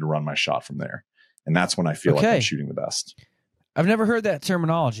continue to run my shot from there. And that's when I feel like I'm shooting the best. I've never heard that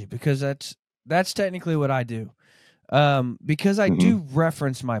terminology, because that's technically what I do. Because I do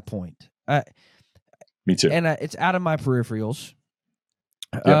reference my point. Me too. And it's out of my peripherals.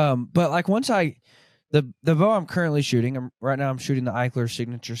 Yep. But like once the bow I'm currently shooting, right now I'm shooting the Eichler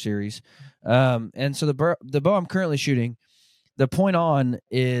Signature Series. And so the bow I'm currently shooting, the point on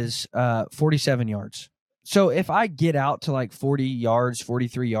is 47 yards. So if I get out to like 40 yards,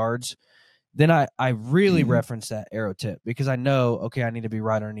 43 yards, then I really reference that arrow tip, because I know, okay, I need to be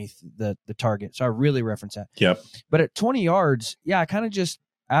right underneath the target. So I really reference that. Yep. But at 20 yards, I kind of just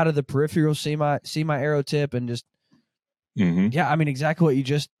out of the peripheral see my arrow tip and just I mean exactly what you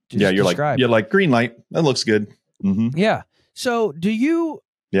just you're described. You're like green light, that looks good. Yeah. So do you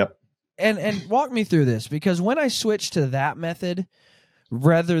Yep. And walk me through this, because when I switched to that method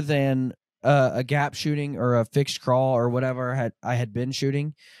rather than a gap shooting or a fixed crawl or whatever I had been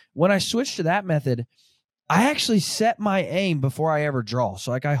shooting, when I switched to that method, I actually set my aim before I ever draw. So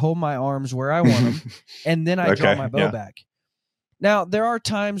like I hold my arms where I want them, and then I draw my bow back. Now there are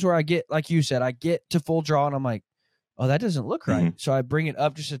times where I get, like you said, I get to full draw and I'm like, oh, that doesn't look right. So I bring it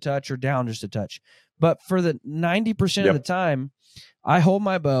up just a touch or down just a touch. But for the 90% of the time, I hold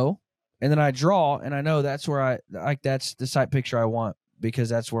my bow and then I draw, and I know that's where that's the sight picture I want, because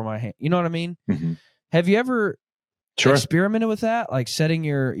that's where my hand, you know what I mean? Have you ever experimented with that? Like setting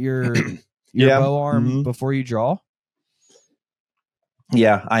your bow arm before you draw?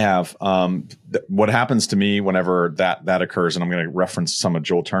 Yeah, I have. What happens to me whenever that occurs, and I'm going to reference some of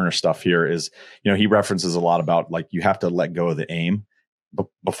Joel Turner stuff here, is, he references a lot about like you have to let go of the aim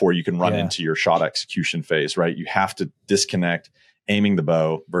before you can run into your shot execution phase, right? You have to disconnect aiming the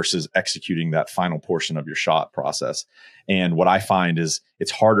bow versus executing that final portion of your shot process. And what I find is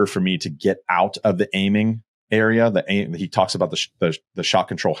it's harder for me to get out of the aiming area. He talks about the shot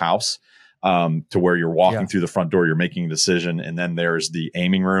control house, to where you're walking through the front door, you're making a decision, and then there's the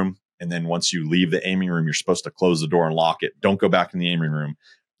aiming room. And then once you leave the aiming room, you're supposed to close the door and lock it. Don't go back in the aiming room,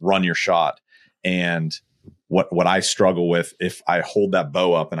 run your shot. And what I struggle with, if I hold that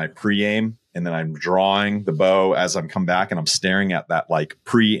bow up and I pre-aim, and then I'm drawing the bow as I'm come back and I'm staring at that like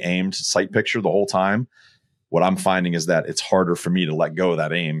pre-aimed sight picture the whole time, what I'm finding is that it's harder for me to let go of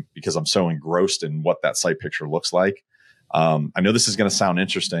that aim, because I'm so engrossed in what that sight picture looks like. I know this is going to sound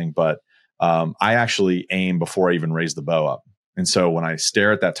interesting, but I actually aim before I even raise the bow up. And so when I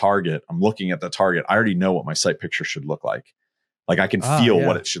stare at that target, I'm looking at the target. I already know what my sight picture should look like. Like I can feel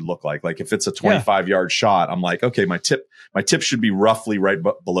what it should look like. Like if it's a 25 yard shot, I'm like, okay, my tip should be roughly right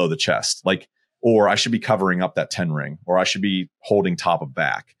below the chest. Like, or I should be covering up that 10 ring, or I should be holding top of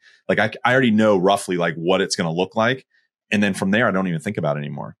back. Like I already know roughly like what it's going to look like. And then from there, I don't even think about it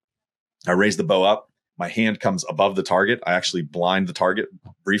anymore. I raise the bow up. My hand comes above the target. I actually blind the target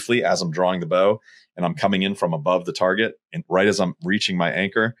briefly as I'm drawing the bow, and I'm coming in from above the target. And right as I'm reaching my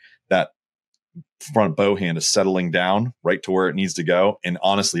anchor, that front bow hand is settling down right to where it needs to go. And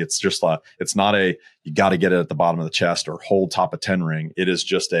honestly, it's just it's not you got to get it at the bottom of the chest or hold top of 10 ring. It is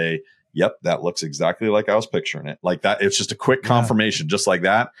just yep, that looks exactly like I was picturing it. Like that. It's just a quick confirmation, just like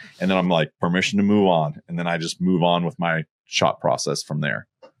that. And then I'm like, permission to move on. And then I just move on with my shot process from there.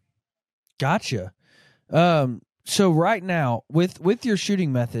 Gotcha. So right now with your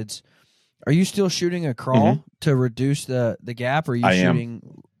shooting methods, are you still shooting a crawl to reduce the gap? Or are you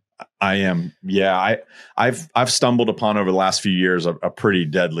shooting? I am. Yeah. I've stumbled upon over the last few years a pretty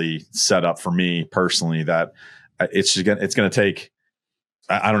deadly setup for me personally, that it's going to take,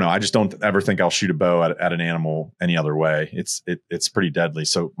 I don't know. I just don't ever think I'll shoot a bow at an animal any other way. It's pretty deadly.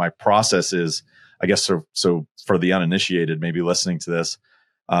 So my process is, I guess, so for the uninitiated, maybe listening to this,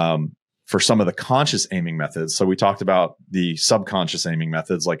 for some of the conscious aiming methods. So we talked about the subconscious aiming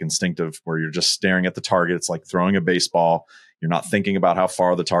methods, like instinctive, where you're just staring at the target. It's like throwing a baseball. You're not thinking about how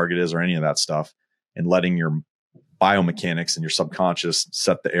far the target is or any of that stuff, and letting your biomechanics and your subconscious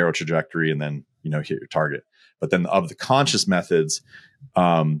set the arrow trajectory and then, hit your target. But then of the conscious methods,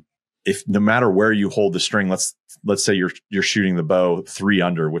 if no matter where you hold the string, let's say you're shooting the bow 3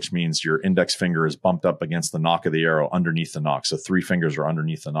 under, which means your index finger is bumped up against the nock of the arrow underneath the nock. So 3 fingers are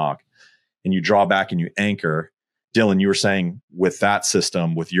underneath the nock, and you draw back and you anchor. Dylan, you were saying with that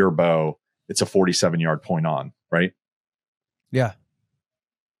system, with your bow, it's a 47 yard point on, right? Yeah.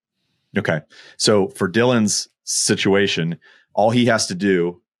 Okay. So for Dylan's situation, all he has to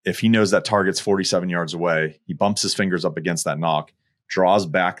do if he knows that target's 47 yards away, he bumps his fingers up against that nock, draws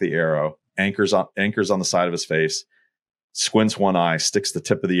back the arrow, anchors on the side of his face, squints one eye, sticks the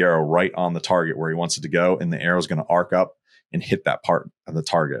tip of the arrow right on the target where he wants it to go, and the arrow is going to arc up and hit that part of the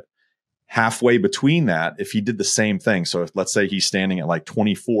target. Halfway between that, if he did the same thing, so if, let's say he's standing at like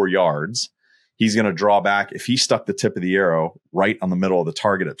 24 yards, he's going to draw back. If he stuck the tip of the arrow right on the middle of the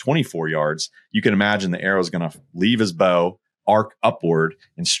target at 24 yards, you can imagine the arrow is going to leave his bow, arc upward,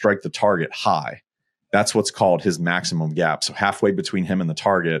 and strike the target high. That's what's called his maximum gap. So halfway between him and the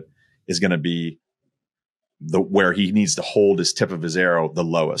target is going to be where he needs to hold his tip of his arrow the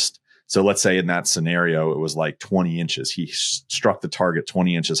lowest. So let's say in that scenario, it was like 20 inches. He struck the target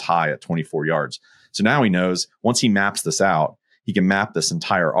 20 inches high at 24 yards. So now he knows once he maps this out, he can map this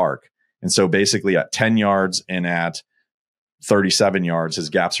entire arc. And so basically at 10 yards and at 37 yards, his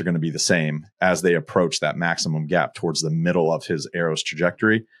gaps are going to be the same as they approach that maximum gap towards the middle of his arrow's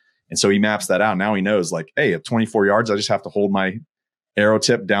trajectory. And so he maps that out. Now he knows like, hey, at 24 yards, I just have to hold my arrow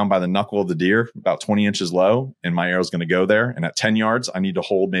tip down by the knuckle of the deer, about 20 inches low, and my arrow's going to go there. And at 10 yards, I need to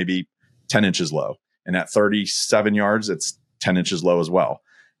hold maybe 10 inches low. And at 37 yards, it's 10 inches low as well.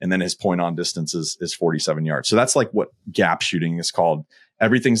 And then his point on distance is 47 yards. So that's like what gap shooting is called.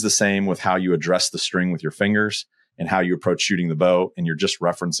 Everything's the same with how you address the string with your fingers and how you approach shooting the bow. And you're just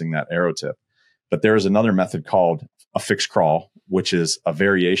referencing that arrow tip. But there is another method called a fixed crawl, which is a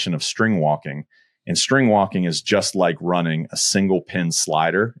variation of string walking. And string walking is just like running a single pin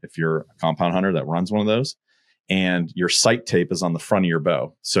slider. If you're a compound hunter that runs one of those, and your sight tape is on the front of your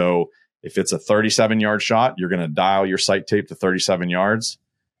bow. So if it's a 37 yard shot, you're going to dial your sight tape to 37 yards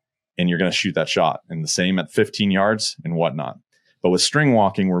and you're going to shoot that shot, and the same at 15 yards and whatnot. But with string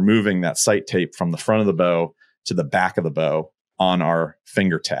walking, we're moving that sight tape from the front of the bow to the back of the bow on our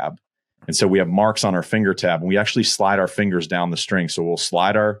finger tab. And so we have marks on our finger tab, and we actually slide our fingers down the string. So we'll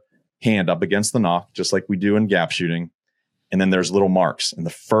slide our hand up against the nock, just like we do in gap shooting. And then there's little marks. And the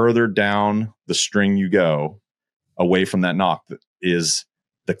further down the string you go away from that nock is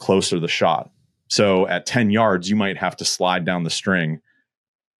the closer the shot. So at 10 yards, you might have to slide down the string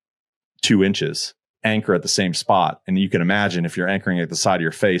 2 inches, anchor at the same spot. And you can imagine if you're anchoring at the side of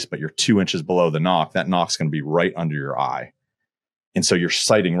your face, but you're 2 inches below the nock, that nock's going to be right under your eye. And so you're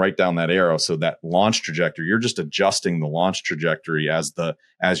sighting right down that arrow. So that launch trajectory, you're just adjusting the launch trajectory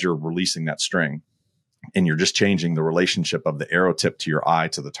as you're releasing that string. And you're just changing the relationship of the arrow tip to your eye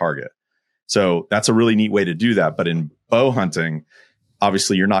to the target. So that's a really neat way to do that. But in bow hunting,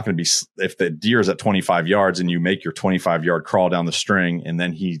 obviously you're not going to be, if the deer is at 25 yards and you make your 25 yard crawl down the string and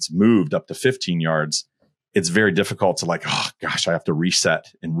then he's moved up to 15 yards, it's very difficult to like, oh gosh, I have to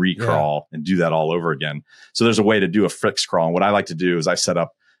reset and recrawl and do that all over again. So there's a way to do a fixed crawl. And what I like to do is I set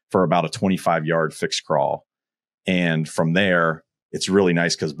up for about a 25 yard fixed crawl. And from there, it's really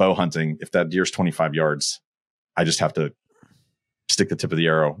nice because bow hunting, if that deer's 25 yards, I just have to stick the tip of the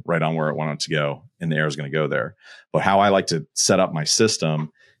arrow right on where it wanted to go, and the arrow is going to go there. But how I like to set up my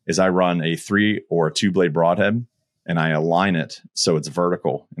system is I run a 3 or a 2 blade broadhead, and I align it so it's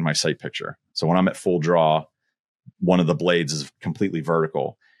vertical in my sight picture. So when I'm at full draw, one of the blades is completely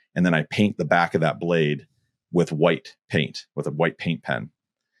vertical, and then I paint the back of that blade with white paint, with a white paint pen.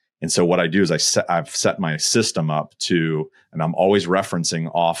 And so what I do is I've set my system up to, and I'm always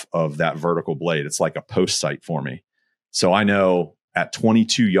referencing off of that vertical blade. It's like a post sight for me. So I know at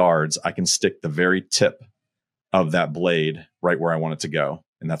 22 yards, I can stick the very tip of that blade right where I want it to go.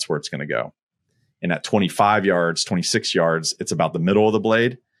 And that's where it's going to go. And at 25 yards, 26 yards, it's about the middle of the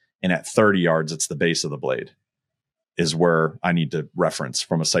blade. And at 30 yards, it's the base of the blade is where I need to reference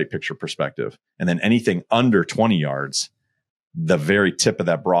from a sight picture perspective. And then anything under 20 yards, the very tip of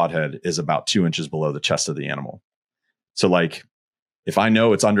that broadhead is about 2 inches below the chest of the animal. So like, if I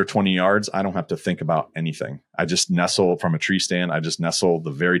know it's under 20 yards, I don't have to think about anything. I just nestle from a tree stand. I just nestle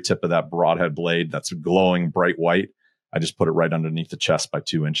the very tip of that broadhead blade that's glowing bright white. I just put it right underneath the chest by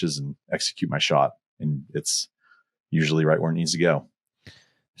 2 inches and execute my shot. And it's usually right where it needs to go.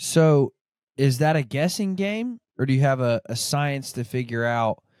 So is that a guessing game, or do you have a science to figure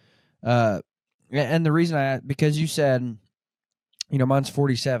out? And the reason because you said, mine's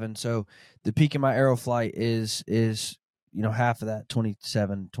 47. So the peak of my arrow flight is half of that,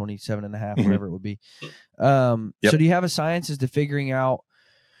 27 and a half, whatever it would be. So do you have a science as to figuring out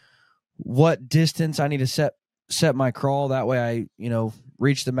what distance I need to set my crawl? That way I,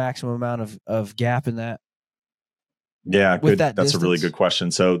 reach the maximum amount of gap in that. Yeah. Good. That's a really good question.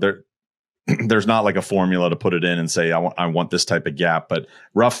 So there's not like a formula to put it in and say, I want this type of gap, but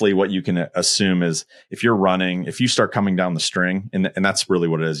roughly what you can assume is if you start coming down the string, and that's really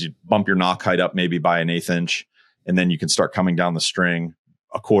what it is. You bump your nock height up maybe by 1/8 inch, and then you can start coming down the string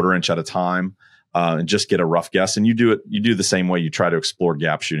a 1/4 inch at a time, and just get a rough guess. And you do the same way you try to explore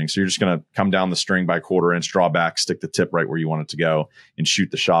gap shooting. So you're just going to come down the string by 1/4 inch, draw back, stick the tip right where you want it to go, and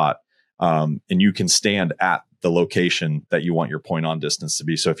shoot the shot. And you can stand at the location that you want your point on distance to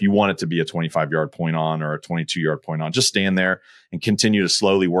be. So if you want it to be a 25-yard point on or a 22-yard point on, just stand there and continue to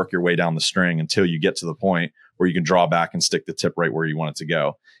slowly work your way down the string until you get to the point where you can draw back and stick the tip right where you want it to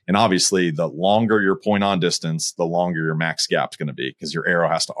go. And obviously, the longer your point on distance, the longer your max gap is going to be, because your arrow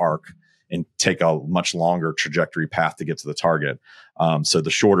has to arc and take a much longer trajectory path to get to the target. So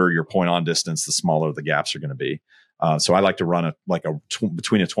the shorter your point on distance, the smaller the gaps are going to be. So I like to run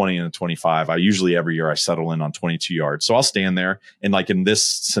between a 20 and a 25. I usually every year I settle in on 22 yards. So I'll stand there, and like in this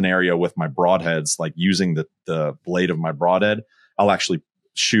scenario with my broadheads, like using the blade of my broadhead, I'll actually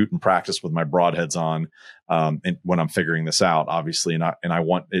shoot and practice with my broadheads on, and when I'm figuring this out, obviously, and I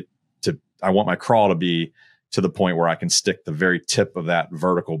want my crawl to be to the point where I can stick the very tip of that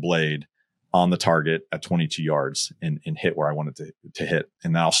vertical blade on the target at 22 yards and hit where I want it to hit.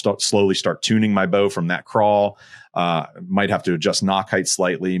 And then I'll slowly start tuning my bow from that crawl. Might have to adjust nock height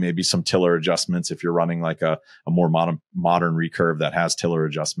slightly, maybe some tiller adjustments if you're running like a more modern recurve that has tiller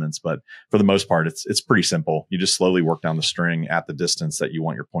adjustments. But for the most part, it's pretty simple. You just slowly work down the string at the distance that you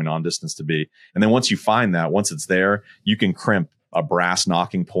want your point on distance to be. And then once you find that, once it's there, you can crimp a brass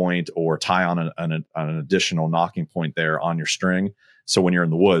knocking point or tie on an additional knocking point there on your string. So when you're in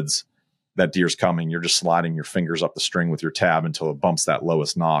the woods, that deer's coming, you're just sliding your fingers up the string with your tab until it bumps that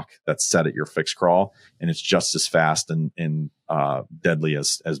lowest knock that's set at your fixed crawl. And it's just as fast and deadly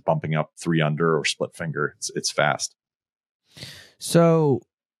as bumping up 3 under or split finger. It's fast. So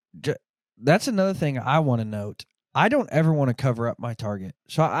that's another thing I want to note. I don't ever want to cover up my target.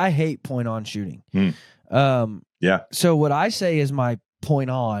 So I hate point on shooting. Yeah. So what I say is my point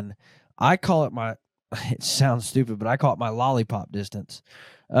on, I call it it sounds stupid, but I call it my lollipop distance.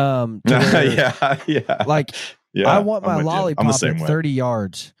 Yeah. Like, yeah, I want my lollipop at 30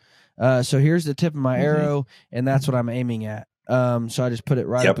 yards. So here's the tip of my arrow, and that's what I'm aiming at. So I just put it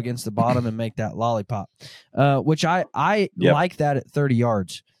right up against the bottom and make that lollipop, which I like that at 30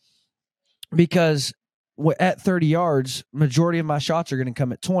 yards, because at 30 yards, majority of my shots are going to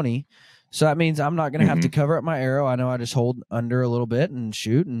come at 20. So that means I'm not going to have to cover up my arrow. I know I just hold under a little bit and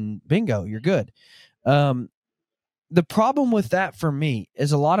shoot, and bingo, you're good. The problem with that for me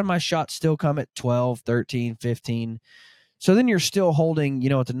is a lot of my shots still come at 12, 13, 15. So then you're still holding,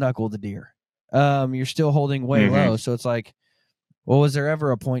 at the knuckle of the deer. You're still holding way low. So it's like, well, was there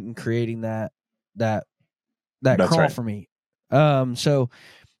ever a point in creating that crawl for me? So,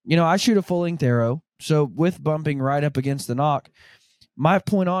 I shoot a full length arrow. So with bumping right up against the nock, my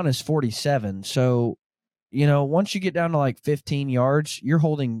point on is 47. So, once you get down to like 15 yards, you're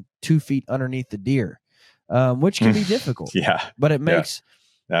holding 2 feet underneath the deer. Which can be difficult. Yeah. But it makes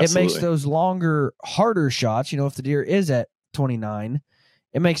those longer, harder shots, if the deer is at 29,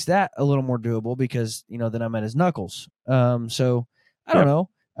 it makes that a little more doable because, then I'm at his knuckles. So I don't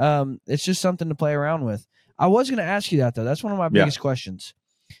know. It's just something to play around with. I was going to ask you that though. That's one of my biggest questions.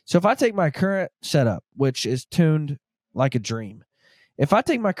 So if I take my current setup, which is tuned like a dream, if I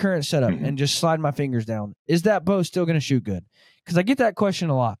take my current setup and just slide my fingers down, is that bow still going to shoot good? Because I get that question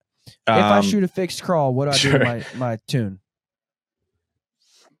a lot. If I shoot a fixed crawl, what do I do with my tune?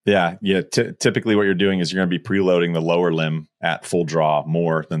 Yeah. Typically what you're doing is you're going to be preloading the lower limb at full draw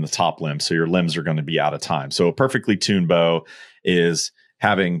more than the top limb. So your limbs are going to be out of time. So a perfectly tuned bow is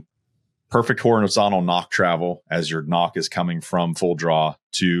having perfect horizontal nock travel as your nock is coming from full draw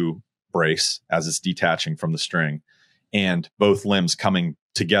to brace as it's detaching from the string, and both limbs coming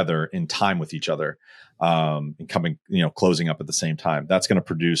together in time with each other. And coming, closing up at the same time. That's going to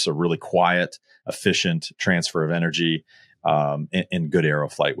produce a really quiet, efficient transfer of energy, and good arrow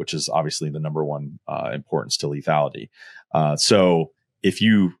flight, which is obviously the number one importance to lethality. So if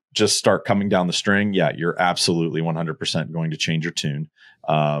you just start coming down the string, you're absolutely 100% going to change your tune.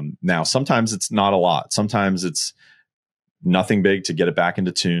 Now, sometimes it's not a lot. Sometimes it's nothing big to get it back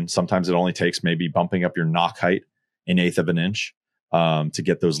into tune. Sometimes it only takes maybe bumping up your nock height 1/8 of an inch to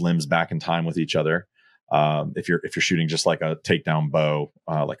get those limbs back in time with each other. If you're shooting just like a takedown bow,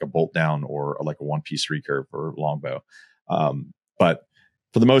 like a bolt down or like a one-piece recurve or longbow. But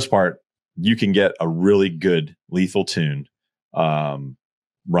for the most part, you can get a really good lethal tune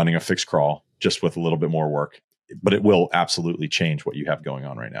running a fixed crawl just with a little bit more work. But it will absolutely change what you have going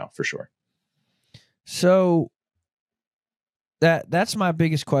on right now, for sure. So that's my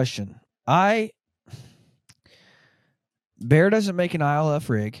biggest question. Bear doesn't make an ILF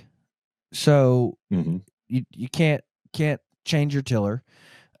rig. So you can't change your tiller.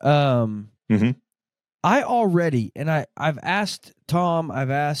 I already, and I've asked Tom, I've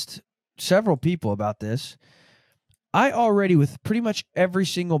asked several people about this. I already, with pretty much every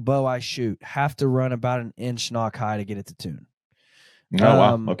single bow I shoot, have to run about an inch knock high to get it to tune. Oh,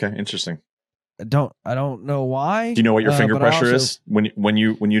 wow. Okay. Interesting. I don't know why. Do you know what your finger pressure is when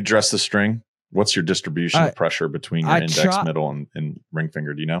you dress the string? What's your distribution of pressure between your index, middle, and ring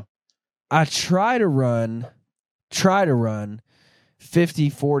finger? Do you know? I try to run 50,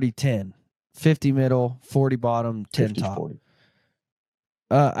 40, 10. 50 middle, 40 bottom, 10 50, top. 40.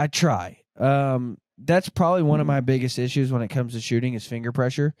 I try. That's probably one of my biggest issues when it comes to shooting is finger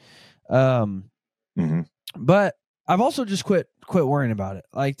pressure. But I've also just quit worrying about it.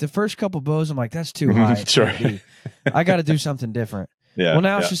 Like the first couple bows, I'm like, that's too high. Sure. I got to do something different. Yeah. Well,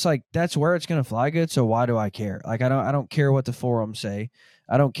 now it's just like, that's where it's going to fly good. So why do I care? Like, I don't care what the forums say.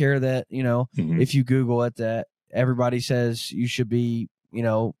 I don't care that, if you Google it, that everybody says you should be,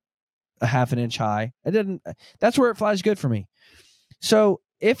 a half an inch high. That's where it flies good for me. So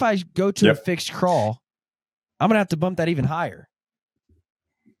if I go to a fixed crawl, I'm going to have to bump that even higher.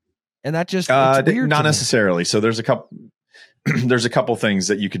 And that just, it's weird not necessarily. So there's a couple things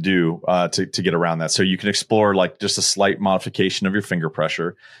that you could do to get around that. So you can explore like just a slight modification of your finger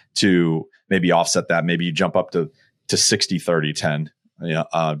pressure to maybe offset that. Maybe you jump up to 60, 30, 10,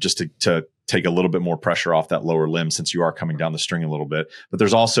 just to take a little bit more pressure off that lower limb since you are coming down the string a little bit. But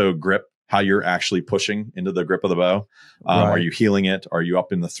there's also grip, how you're actually pushing into the grip of the bow. Right. Are you heeling it? Are you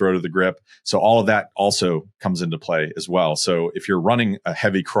up in the throat of the grip? So all of that also comes into play as well. So if you're running a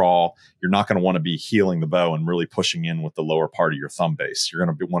heavy crawl, you're not going to want to be heeling the bow and really pushing in with the lower part of your thumb base. You're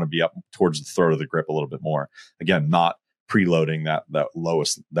going to want to be up towards the throat of the grip a little bit more. Again, not preloading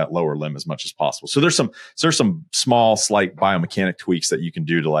that lower limb as much as possible. So there's some small, slight biomechanic tweaks that you can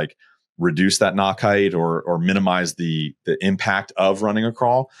do to like reduce that knock height or minimize the impact of running a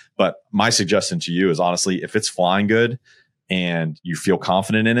crawl. But my suggestion to you is honestly, if it's flying good and you feel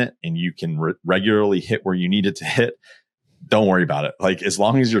confident in it and you can regularly hit where you need it to hit, don't worry about it. Like as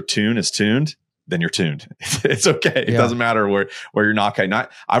long as your tune is tuned, then you're tuned. It's okay. It doesn't matter where your knock height.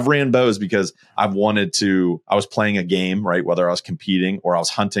 I've ran bows because I was playing a game, right? Whether I was competing or I was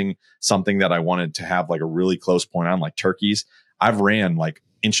hunting something that I wanted to have like a really close point on, like turkeys. I've ran like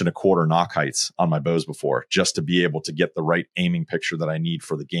 1.25 inch knock heights on my bows before just to be able to get the right aiming picture that I need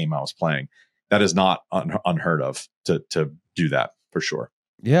for the game I was playing. That is not unheard of to do that for sure.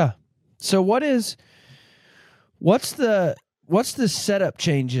 Yeah. So what's the setup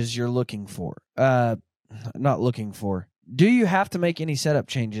changes you're looking for? Not looking for. Do you have to make any setup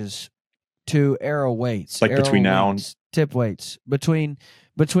changes to arrow weights? Like between now and tip weights between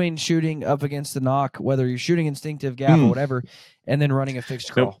shooting up against the knock, whether you're shooting instinctive, gap, or whatever, and then running a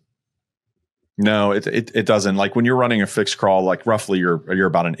fixed crawl? No, it doesn't. Like when you're running a fixed crawl, like roughly you're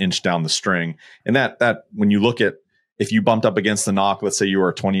about an inch down the string. And that when you look at, if you bumped up against the knock, let's say you were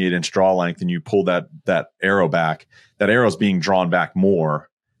a 28-inch draw length and you pull that arrow back, that arrow is being drawn back more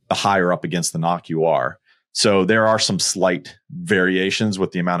the higher up against the knock you are. So there are some slight variations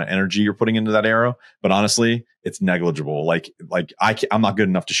with the amount of energy you're putting into that arrow, but honestly, it's negligible. Like I'm not good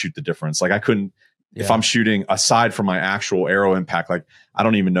enough to shoot the difference. Like I couldn't, if I'm shooting aside from my actual arrow impact, like I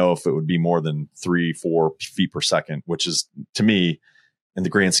don't even know if it would be more than 3-4 feet per second, which is to me, in the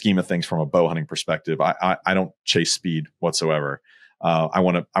grand scheme of things from a bow hunting perspective, I don't chase speed whatsoever. I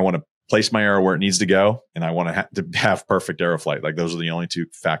want to place my arrow where it needs to go, and I want to have perfect arrow flight. Like those are the only two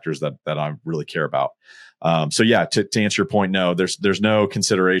factors that I really care about. So yeah, to answer your point, no, there's no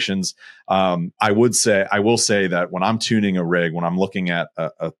considerations. I will say that when I'm tuning a rig, when I'm looking at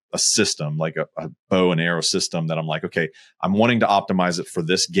a system like a bow and arrow system, that I'm like, okay, I'm wanting to optimize it for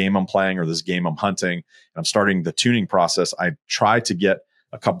this game I'm playing or this game I'm hunting, and I'm starting the tuning process. I try to get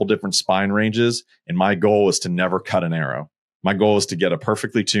a couple different spine ranges, and my goal is to never cut an arrow. My goal is to get a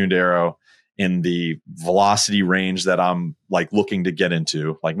perfectly tuned arrow in the velocity range that I'm like looking to get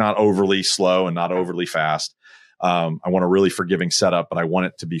into, like not overly slow and not overly fast. I want a really forgiving setup, but I want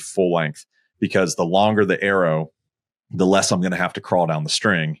it to be full length, because the longer the arrow, the less I'm going to have to crawl down the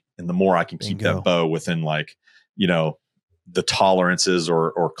string, and the more I can keep that bow within like, the tolerances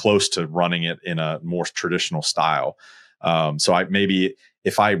or close to running it in a more traditional style. So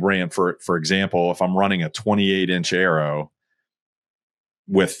if I ran for example, if I'm running a 28-inch arrow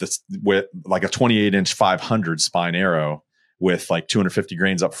with like a 28-inch 500 spine arrow with like 250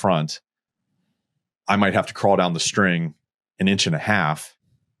 grains up front, I might have to crawl down the string 1.5 inches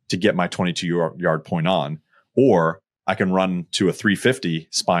to get my 22-yard point on, or I can run to a 350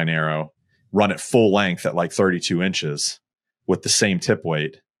 spine arrow, run it full length at like 32 inches with the same tip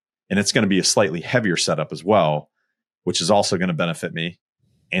weight, and it's going to be a slightly heavier setup as well, which is also going to benefit me.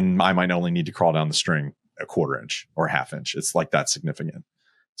 and I might only need to crawl down the string a 1/4 inch or 1/2 inch. It's like that significant.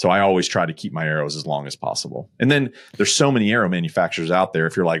 So I always try to keep my arrows as long as possible. And then there's so many arrow manufacturers out there.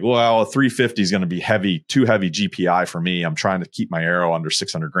 If you're like, well, a 350 is going to be heavy, too heavy GPI for me. I'm trying to keep my arrow under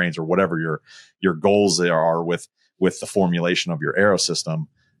 600 grains or whatever your goals are with the formulation of your arrow system.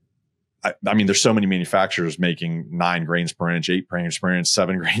 I mean, there's so many manufacturers making 9 grains per inch, 8 grains per inch,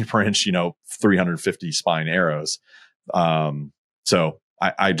 7 grains per inch, 350 spine arrows. So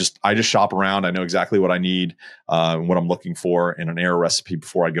I just shop around. I know exactly what I need, and what I'm looking for in an arrow recipe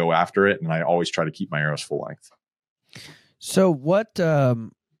before I go after it. And I always try to keep my arrows full length. So what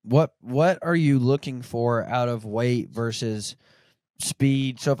are you looking for out of weight versus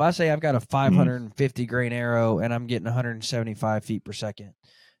speed? So if I say I've got a 550 grain arrow and I'm getting 175 feet per second,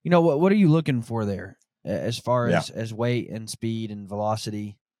 what are you looking for there as far as weight and speed and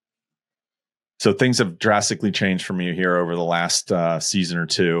velocity? So things have drastically changed for me here over the last season or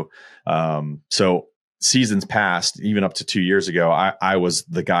two. So seasons past, even up to 2 years ago, I was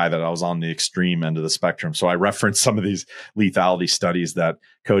the guy that I was on the extreme end of the spectrum. So I referenced some of these lethality studies that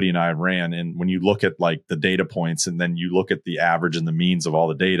Cody and I ran. And when you look at like the data points and then you look at the average and the means of all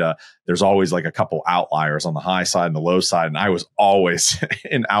the data, there's always like a couple outliers on the high side and the low side. And I was always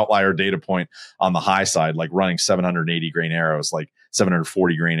an outlier data point on the high side, like running 780 grain arrows, like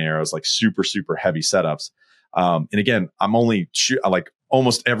 740 grain arrows, like super, super heavy setups. And again, I'm only like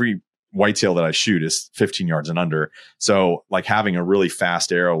almost every whitetail that I shoot is 15 yards and under. So like having a really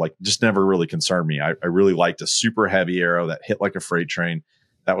fast arrow, like just never really concerned me. I really liked a super heavy arrow that hit like a freight train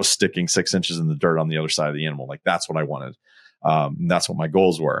that was sticking 6 inches in the dirt on the other side of the animal. Like that's what I wanted. And that's what my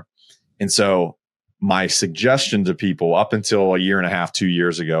goals were. And so my suggestion to people up until a year and a half, 2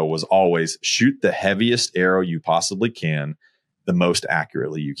 years ago was always shoot the heaviest arrow you possibly can, the most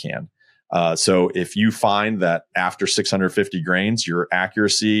accurately you can. So if you find that after 650 grains, your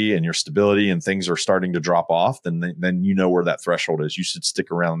accuracy and your stability and things are starting to drop off, then you know where that threshold is. You should stick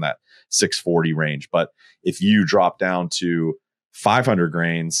around that 640 range. But if you drop down to 500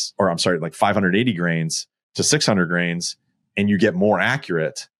 grains, or I'm sorry, like 580 grains to 600 grains, and you get more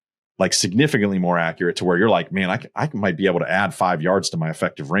accurate, like significantly more accurate to where you're like, man, I might be able to add 5 yards to my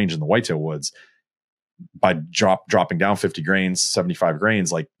effective range in the whitetail woods by dropping down 50 grains, 75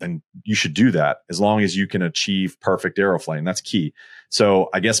 grains, like, then you should do that as long as you can achieve perfect arrow flight. And that's key. So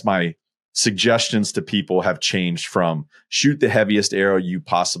I guess my suggestions to people have changed from shoot the heaviest arrow you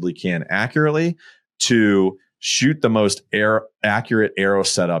possibly can accurately to shoot the most accurate arrow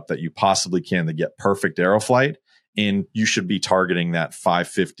setup that you possibly can to get perfect arrow flight. And you should be targeting that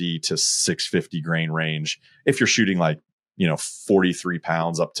 550 to 650 grain range. If you're shooting like, 43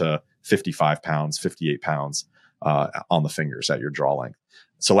 pounds up to 55 pounds, 58 pounds on the fingers at your draw length.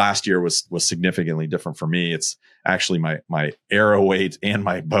 So last year was significantly different for me. It's actually my arrow weight and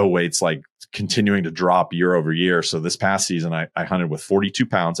my bow weight's like continuing to drop year over year. So this past season, I hunted with 42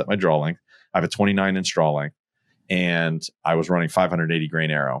 pounds at my draw length. I have a 29-inch draw length, and I was running 580 grain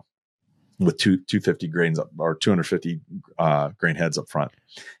arrow with 250 grains up, or 250 grain heads up front.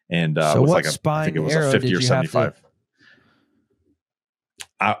 And so with what like spine I think it was arrow a 50 or 75.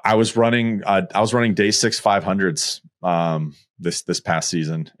 I was running day 6 500s this past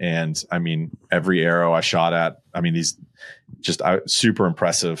season, and I mean every arrow I shot at, I mean these just super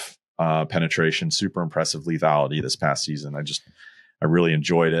impressive penetration, super impressive lethality this past season. I really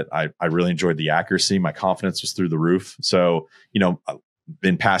enjoyed it. I really enjoyed the accuracy. My confidence was through the roof. So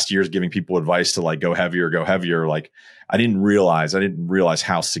in past years, giving people advice to like go heavier, like I didn't realize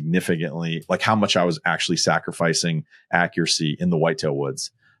how significantly, like how much I was actually sacrificing accuracy in the whitetail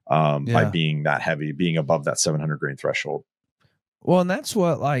woods by being that heavy, being above that 700 grain threshold. Well, and that's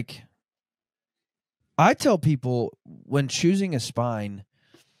what, like, I tell people when choosing a spine,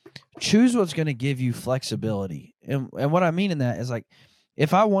 choose what's going to give you flexibility. And what I mean in that is, like,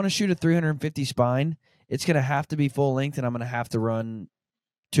 if I want to shoot a 350 spine, it's going to have to be full length, and I'm going to have to run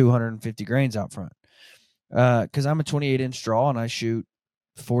 250 grains out front. Because I'm a 28-inch draw, and I shoot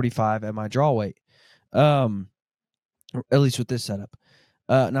 45 at my draw weight, at least with this setup.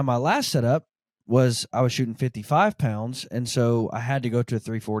 Now, my last setup was I was shooting 55 pounds, and so I had to go to a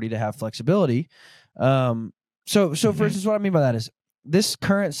 340 to have flexibility. So for instance, what I mean by that is this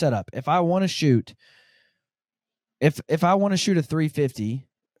current setup, if I want to shoot, if I want to shoot a 350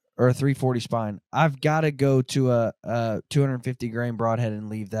 or a 340 spine, I've got to go to a 250 grain broadhead and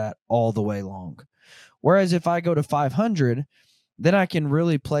leave that all the way long. Whereas if I go to 500, then I can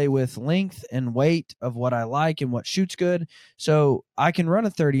really play with length and weight of what I like and what shoots good. So I can run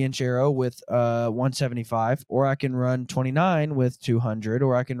a 30-inch arrow with 175, or I can run 29 with 200,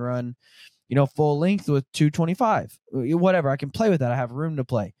 or I can run, full length with 225, whatever. I can play with that. I have room to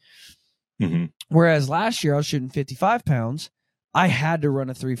play. Mm-hmm. Whereas last year I was shooting 55 pounds. I had to run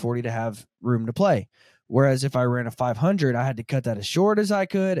a 340 to have room to play. Whereas if I ran a 500, I had to cut that as short as I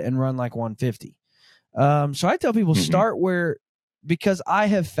could and run like 150. So I tell people start because I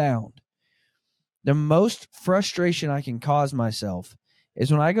have found the most frustration I can cause myself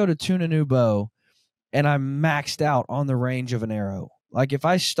is when I go to tune a new bow and I'm maxed out on the range of an arrow. Like if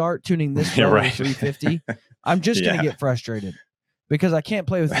I start tuning this bow at 350, I'm just going to get frustrated because I can't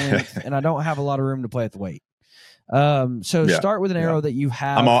play with length and I don't have a lot of room to play with weight. Start with an arrow that you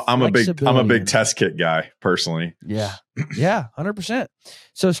have. I'm a big test kit guy personally. Yeah. 100%.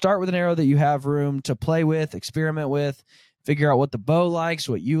 So start with an arrow that you have room to play with, experiment with, figure out what the bow likes,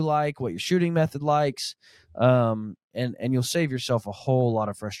 what you like, what your shooting method likes. And you'll save yourself a whole lot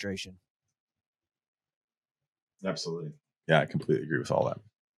of frustration. Absolutely. Yeah, I completely agree with all that.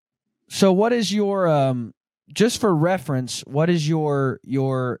 So what is your, just for reference, what is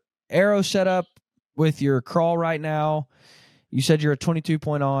your arrow setup with your crawl right now? You said you're a 22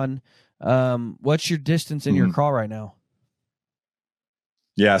 point on. What's your distance in your crawl right now?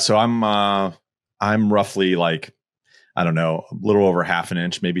 Yeah, so I'm roughly like, I don't know, a little over half an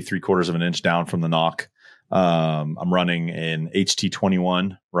inch, maybe 3/4 of an inch down from the nock. I'm running an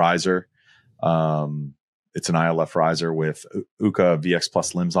HT21 riser. It's an ILF riser with Uka VX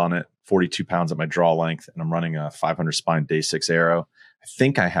Plus limbs on it, 42 pounds at my draw length, and I'm running a 500 spine day 6 arrow. I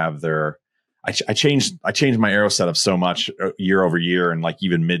think I have I changed my arrow setup so much year over year and like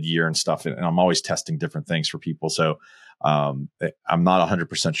even mid year and stuff. And I'm always testing different things for people. So I'm not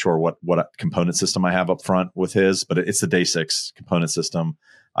 100% sure what component system I have up front with his, but it's the day 6 component system.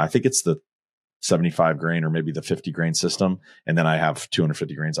 I think it's the 75 grain or maybe the 50 grain system. And then I have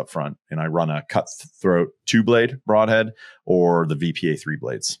 250 grains up front, and I run a cutthroat 2-blade broadhead or the VPA 3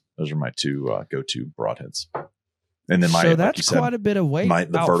 blades. Those are my two go-to broadheads. And then so that's quite a bit of weight.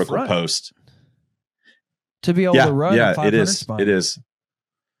 The vertical front post to be able to run. Yeah, a 500 it is. spine. It is.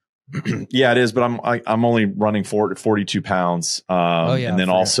 Yeah, it is. But I'm only running 42 pounds. And then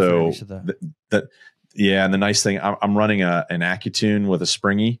also and the nice thing, I'm running an Accutune with a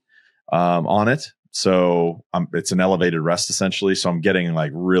springy on it. So it's an elevated rest essentially. So I'm getting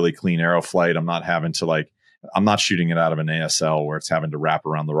like really clean arrow flight. I'm not having to I'm not shooting it out of an ASL where it's having to wrap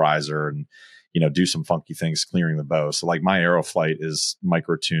around the riser and, do some funky things clearing the bow. So like my arrow flight is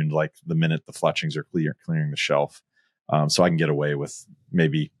micro tuned, like the minute the fletchings are clearing the shelf. So I can get away with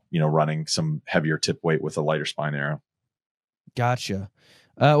maybe, running some heavier tip weight with a lighter spine arrow. Gotcha.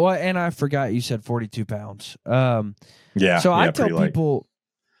 And I forgot you said 42 pounds. So I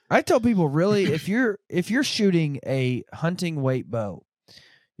tell people really, if you're shooting a hunting weight bow,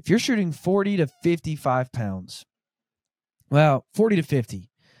 if you're shooting 40 to 55 pounds, 40 to 50,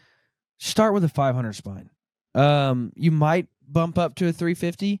 start with a 500 spine. You might bump up to a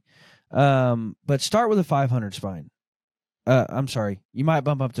 350, but start with a 500 spine. I'm sorry, you might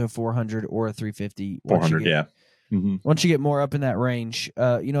bump up to a 400 or a 350. 400, yeah. Mm-hmm. Once you get more up in that range,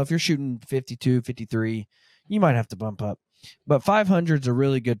 if you're shooting 52, 53, you might have to bump up. But 500 is a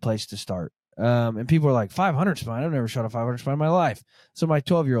really good place to start. And people are like, 500 spine? I've never shot a 500 spine in my life. So my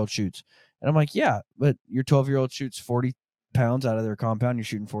 12-year-old shoots. And I'm like, yeah, but your 12-year-old shoots 40 pounds out of their compound. You're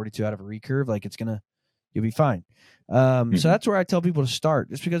shooting 42 out of a recurve. Like you'll be fine. So that's where I tell people to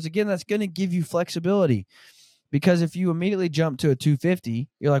start. Just because, again, that's going to give you flexibility. Because if you immediately jump to a 250,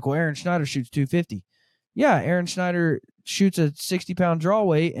 you're like, well, Aaron Schneider shoots 250. Yeah, Aaron Schneider shoots a 60-pound draw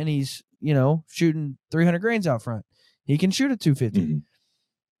weight, and he's, shooting 300 grains out front. He can shoot a 250. Mm-hmm.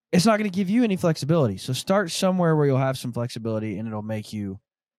 It's not going to give you any flexibility. So start somewhere where you'll have some flexibility, and it'll make you,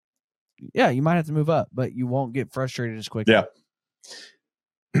 you might have to move up, but you won't get frustrated as quickly. Yeah.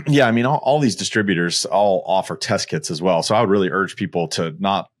 Yeah, I mean, all these distributors all offer test kits as well. So I would really urge people to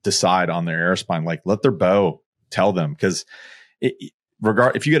not decide on their arrow spine. Like, let their bow tell them, because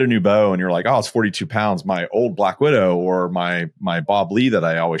if you get a new bow and you're like, oh, it's 42 pounds, my old Black Widow or my Bob Lee that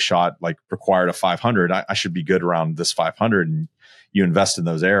I always shot required a 500. I should be good around this 500, and you invest in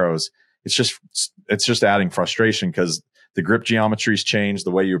those arrows. It's just adding frustration because the grip geometry's changed,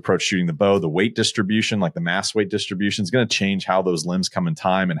 the way you approach shooting the bow, the weight distribution, like the mass weight distribution is going to change how those limbs come in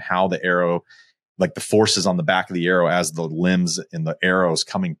time and how the arrow, like the forces on the back of the arrow as the limbs in the arrows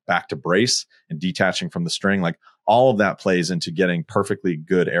coming back to brace and detaching from the string. Like all of that plays into getting perfectly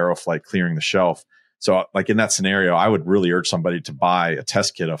good arrow flight clearing the shelf. So like in that scenario, I would really urge somebody to buy a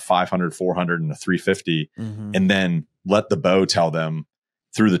test kit of 500, 400 and a 350 and then let the bow tell them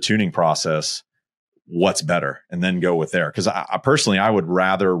through the tuning process what's better and then go with there. Because I personally, I would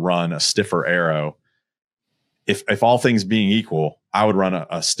rather run a stiffer arrow. If all things being equal, I would run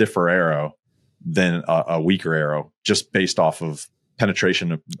a stiffer arrow than a weaker arrow, just based off of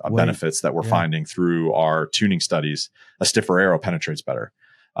penetration of benefits that we're finding through our tuning studies. A stiffer arrow penetrates better.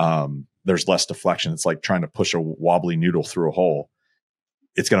 There's less deflection. It's like trying to push a wobbly noodle through a hole.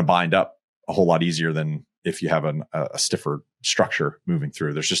 It's going to bind up a whole lot easier than if you have a stiffer structure moving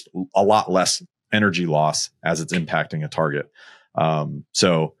through. There's just a lot less energy loss as it's impacting a target.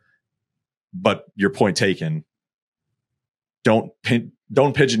 But your point taken, don't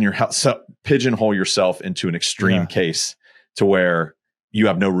pigeonhole yourself into an extreme case to where you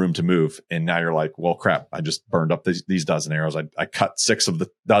have no room to move. And now you're like, well, crap, I just burned up these dozen arrows. I cut 6 of the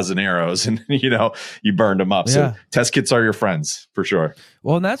dozen arrows and, you burned them up. So test kits are your friends for sure.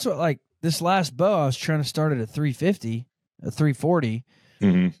 Well, and that's what, like this last bow, I was trying to start at a 350, a 340.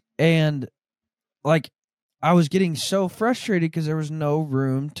 Mm-hmm. And like, I was getting so frustrated because there was no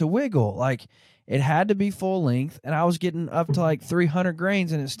room to wiggle. Like, it had to be full length, and I was getting up to like 300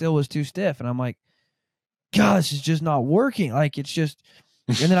 grains, and it still was too stiff. And I'm like, God, this is just not working. Like, it's just.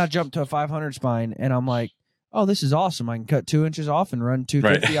 And then I jumped to a 500 spine, and I'm like, oh, this is awesome. I can cut 2 inches off and run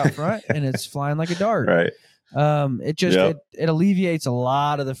 250 out front, and it's flying like a dart. Right. It just it alleviates a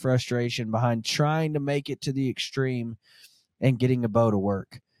lot of the frustration behind trying to make it to the extreme and getting a bow to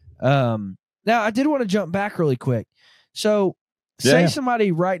work. Now, I did want to jump back really quick. So say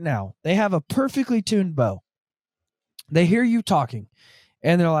somebody right now, they have a perfectly tuned bow. They hear you talking,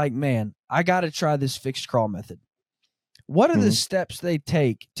 and they're like, man, I got to try this fixed crawl method. What are the steps they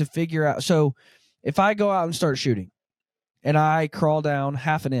take to figure out? So if I go out and start shooting and I crawl down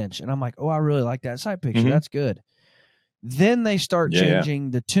 1/2 inch and I'm like, oh, I really like that sight picture. That's good. Then they start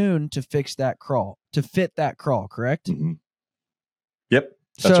changing the tune to fix that crawl, to fit that crawl, correct? Mm-hmm. Yep.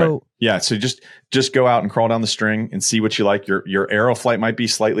 That's right. Yeah. So just go out and crawl down the string and see what you like. Your arrow flight might be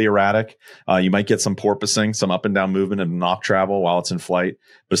slightly erratic. You might get some porpoising, some up and down movement and knock travel while it's in flight.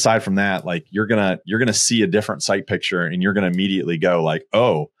 But aside from that, like you're gonna see a different sight picture, and you're gonna immediately go like,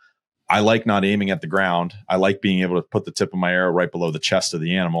 oh, I like not aiming at the ground. I like being able to put the tip of my arrow right below the chest of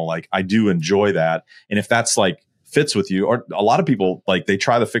the animal. Like I do enjoy that. And if that's like fits with you, or a lot of people like they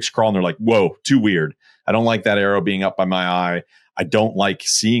try the fixed crawl and they're like, whoa, too weird. I don't like that arrow being up by my eye. I don't like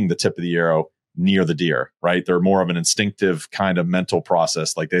seeing the tip of the arrow near the deer, right? They're more of an instinctive kind of mental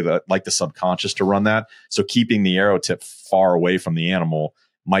process. Like they like the subconscious to run that. So keeping the arrow tip far away from the animal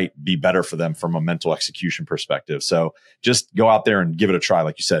might be better for them from a mental execution perspective. So just go out there and give it a try.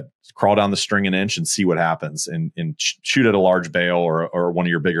 Like you said, crawl down the string 1 inch and see what happens, and shoot at a large bale or one of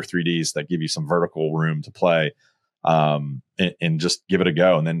your bigger 3Ds that give you some vertical room to play. And just give it a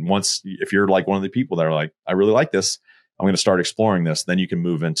go. And then if you're like one of the people that are like, I really like this, I'm going to start exploring this, then you can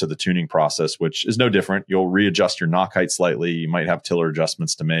move into the tuning process, which is no different. You'll readjust your knock height slightly. You might have tiller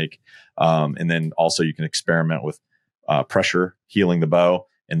adjustments to make. And then also you can experiment with pressure, healing the bow,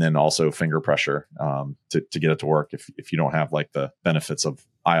 and then also finger pressure to get it to work if you don't have like the benefits of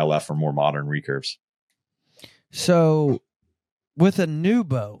ILF or more modern recurves. So with a new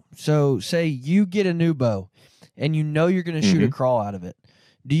bow, so say you get a new bow and you know you're going to shoot a crawl out of it.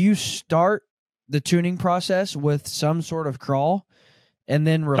 Do you start the tuning process with some sort of crawl and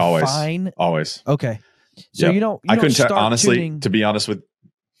then refine? Always. Okay. So you don't I couldn't start honestly, tuning. to be honest with,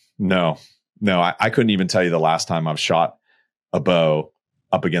 no, I couldn't even tell you the last time I've shot a bow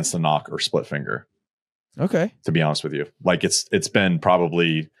up against the knock or split finger. Okay. To be honest with you, like it's been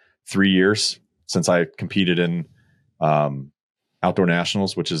probably 3 years since I competed in outdoor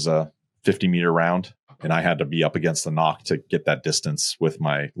nationals, which is a 50-meter round. And I had to be up against the knock to get that distance with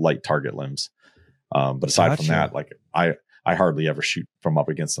my light target limbs. But aside from that, like I hardly ever shoot from up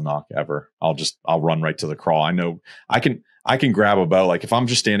against the knock ever. I'll run right to the crawl. I know I can grab a bow. Like if I'm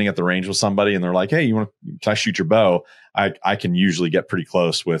just standing at the range with somebody and they're like, hey, can I shoot your bow? I can usually get pretty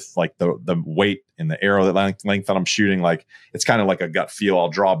close with like the weight and the arrow length that I'm shooting. Like it's kind of like a gut feel. I'll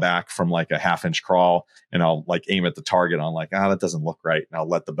draw back from like a 1/2 inch crawl and I'll like aim at the target. I'm like, that doesn't look right. And I'll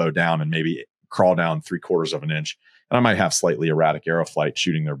let the bow down and maybe crawl down 3/4 of an inch. And I might have slightly erratic arrow flight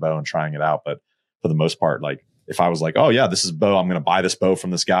shooting their bow and trying it out. But for the most part, like if I was like, oh yeah, this is bow, I'm going to buy this bow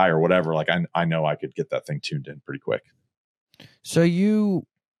from this guy or whatever. Like I know I could get that thing tuned in pretty quick. So you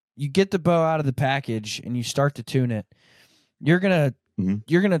get the bow out of the package and you start to tune it. You're going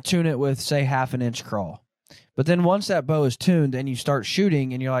to tune it with say 1/2 inch crawl. But then once that bow is tuned and you start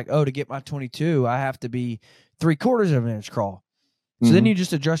shooting and you're like, oh, to get my 22, I have to be 3/4 of an inch crawl. So then you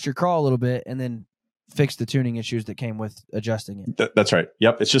just adjust your crawl a little bit and then fix the tuning issues that came with adjusting it. That's right.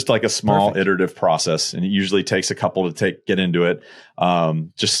 Yep. It's just like a small iterative process, and it usually takes a couple to get into it.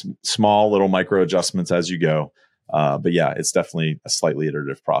 Just small little micro adjustments as you go. But yeah, it's definitely a slightly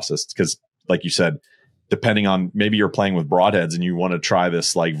iterative process because like you said, depending on maybe you're playing with broadheads and you want to try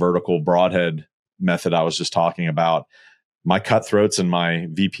this like vertical broadhead method I was just talking about, my cutthroats and my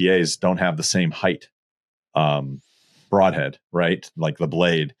VPAs don't have the same height broadhead, right? Like the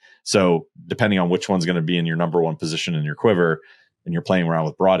blade. So depending on which one's going to be in your number one position in your quiver, and you're playing around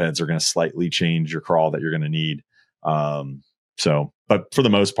with broadheads, are going to slightly change your crawl that you're going to need. But for the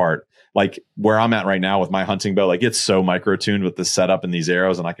most part, like where I'm at right now with my hunting bow, like it's so micro tuned with the setup and these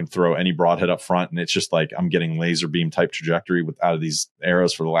arrows, and I can throw any broadhead up front, and it's just like I'm getting laser beam type trajectory out of these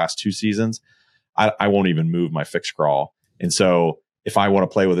arrows for the last 2 seasons. I won't even move my fixed crawl. And so if I want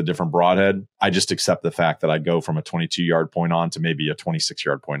to play with a different broadhead, I just accept the fact that I go from a 22-yard point on to maybe a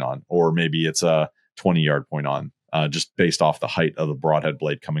 26-yard point on, or maybe it's a 20-yard point on, just based off the height of the broadhead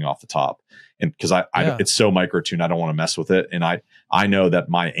blade coming off the top. And because it's so micro tuned, I don't want to mess with it. And I know that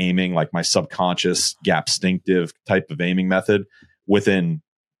my aiming, like my subconscious gapstinctive type of aiming method, within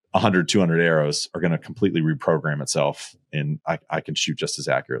 100, 200 arrows are going to completely reprogram itself. And I can shoot just as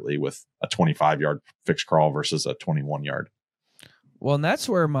accurately with a 25-yard fixed crawl versus a 21-yard. Well, and that's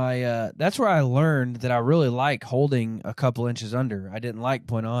where that's where I learned that I really like holding a couple inches under. I didn't like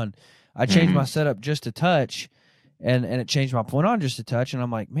point on. I changed my setup just a touch, and it changed my point on just a touch. And I'm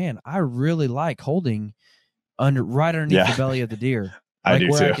like, man, I really like holding right underneath the belly of the deer. I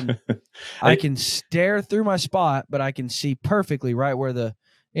do too. I can stare through my spot, but I can see perfectly right where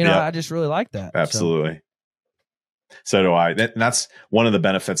I just really like that. Absolutely. So do I. That's one of the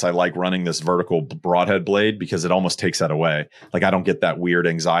benefits I like running this vertical broadhead blade, because it almost takes that away. Like I don't get that weird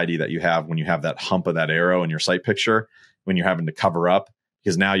anxiety that you have when you have that hump of that arrow in your sight picture, when you're having to cover up,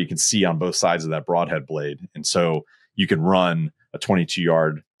 because now you can see on both sides of that broadhead blade. And so you can run a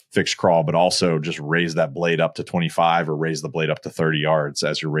 22-yard fixed crawl, but also just raise that blade up to 25 or raise the blade up to 30 yards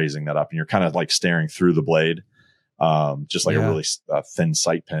as you're raising that up. And you're kind of like staring through the blade, just like a really thin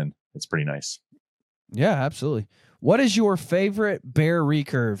sight pin. It's pretty nice. Yeah, absolutely. What is your favorite bear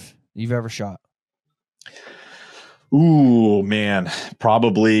recurve you've ever shot? Ooh, man,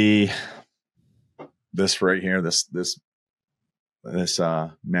 probably this right here. This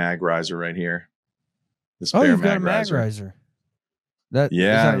mag riser right here. This bear you've got a mag riser. I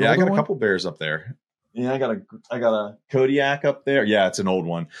got a couple bears up there. Yeah, I got a Kodiak up there. Yeah, it's an old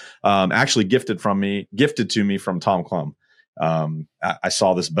one. Actually gifted to me from Tom Klum. I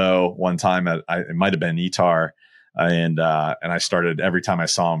saw this bow one time it might have been ETAR. And I started, every time I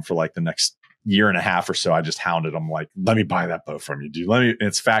saw him for like the next year and a half or so, I just hounded him like, let me buy that bow from you, dude.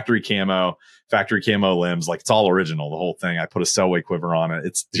 It's factory camo limbs. Like it's all original, the whole thing. I put a Selway quiver on it.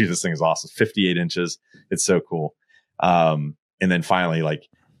 This thing is awesome. 58 inches. It's so cool. And then finally, like,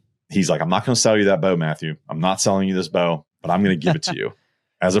 he's like, I'm not going to sell you that bow, Matthew. I'm not selling you this bow, but I'm going to give it to you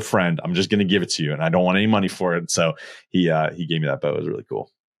as a friend. I'm just going to give it to you. And I don't want any money for it. So he gave me that bow. It was really cool.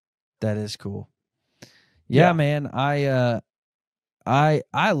 That is cool. Yeah, man. I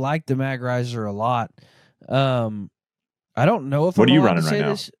like the mag riser a lot. I don't know if what are you running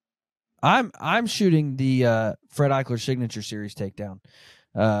right now? I'm shooting the Fred Eichler Signature Series takedown.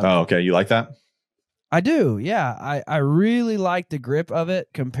 Okay. You like that? I do. Yeah. I really like the grip of it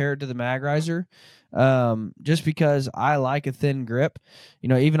compared to the mag riser. Just because I like a thin grip.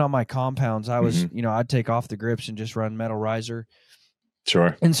 Even on my compounds, I was, I'd take off the grips and just run metal riser.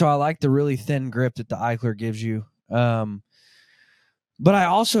 Sure. And so I like the really thin grip that the Eichler gives you. But I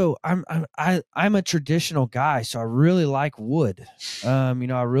also I'm a traditional guy, so I really like wood. I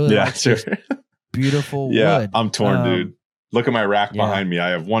really like this beautiful wood. I'm torn, dude. Look at my rack behind me. I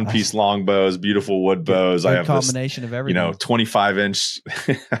have one-piece longbows, beautiful wood bows. I have combination of everything. 25-inch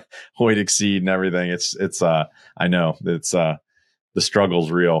Hoyt Exceed and everything. It's I know it's the struggle's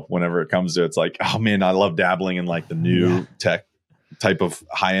real whenever it comes to it. It's like, oh man, I love dabbling in like the new tech type of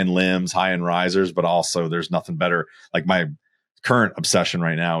high-end limbs, high-end risers, but also there's nothing better. Like my current obsession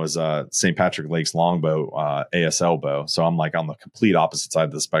right now is St. Patrick Lake's longbow, ASL bow. So I'm like on the complete opposite side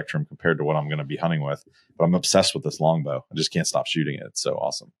of the spectrum compared to what I'm going to be hunting with, but I'm obsessed with this longbow. I just can't stop shooting it. It's so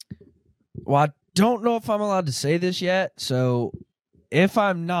awesome. Well, I don't know if I'm allowed to say this yet. So if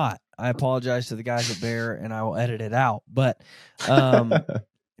I'm not, I apologize to the guys at Bear and I will edit it out. But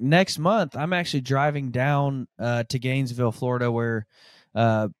next month, I'm actually driving down to Gainesville, Florida, where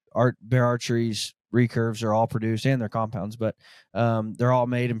Bear Archery's recurves are all produced and their compounds, but they're all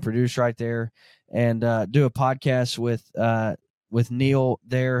made and produced right there. And do a podcast with Neil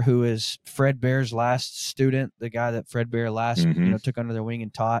there, who is Fred Bear's last student, the guy that Fred Bear last took under their wing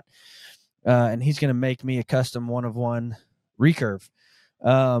and taught. And he's going to make me a custom 1-of-1 recurve.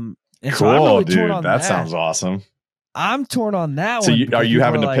 And cool, so I'm really dude. That sounds awesome. I'm torn on that one. So are you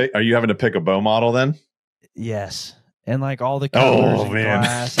having to pick a bow model then? Yes. And like all the colors and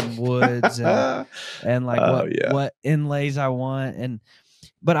glass and woods and like what inlays I want. And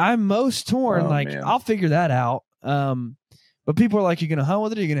But I'm most torn. Oh, like, man. I'll figure that out. But people are like, "You're gonna hunt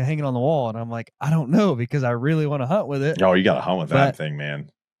with it? Or you're gonna hang it on the wall?" And I'm like, I don't know, because I really want to hunt with it. Oh, you got to hunt with that But thing,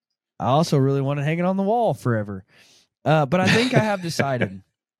 man. I also really want to hang it on the wall forever. But I think I have decided.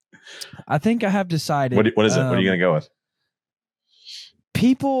 What is it? What are you going to go with?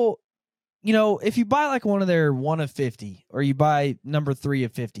 People, if you buy like one of their 1 of 50, or you buy number 3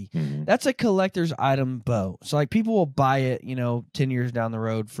 of 50, Mhm. that's a collector's item bow. So like people will buy it, 10 years down the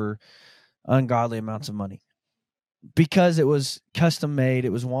road for ungodly amounts of money because it was custom made. It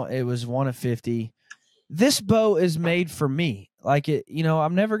was 1 of 50. This bow is made for me. Like it,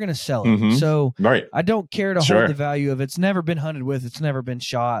 I'm never going to sell it. Mhm. So Right. I don't care to Sure. hold the value of it. It's never been hunted with. It's never been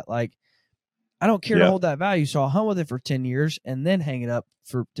shot. Like, I don't care to Yeah. hold that value. So I'll hunt with it for 10 years and then hang it up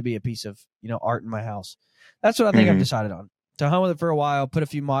to be a piece of, art in my house. That's what I think I've Mhm. decided on. To hunt with it for a while, put a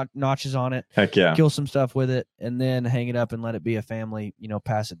few notches on it, Heck yeah. kill some stuff with it, and then hang it up and let it be a family,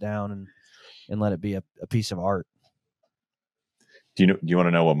 pass it down and let it be a piece of art. Do you want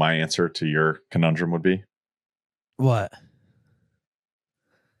to know what my answer to your conundrum would be? What?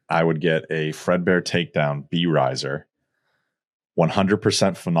 I would get a Fredbear Takedown B riser,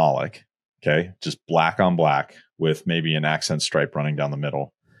 100% phenolic. Okay. Just black on black with maybe an accent stripe running down the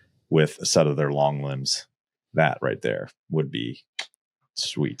middle with a set of their long limbs. That right there would be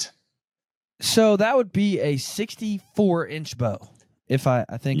sweet. So that would be a 64-inch bow. If I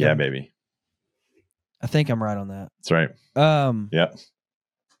think, Yeah, baby. I think I'm right on that. That's right. Yeah.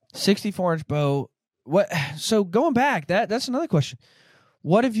 64-inch bow. What? So going back, that's another question.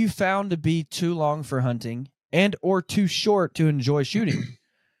 What have you found to be too long for hunting and or too short to enjoy shooting?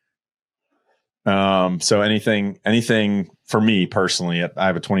 So anything for me personally, I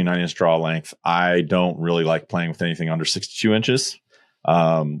have a 29-inch draw length. I don't really like playing with anything under 62 inches.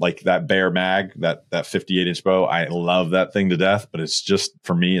 Like that Bear Mag, that 58-inch bow, I love that thing to death, but it's just,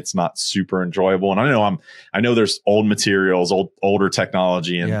 for me, it's not super enjoyable. And I know there's old materials, older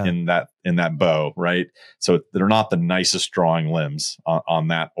technology in that bow, right? So they're not the nicest drawing limbs on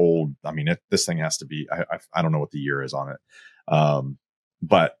that old. I mean, this thing has to be, I don't know what the year is on it.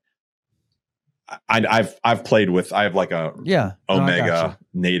 But I've played with, I have like a Omega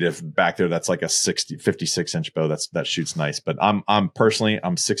native back there. That's like a 56-inch bow. that shoots nice, but I'm personally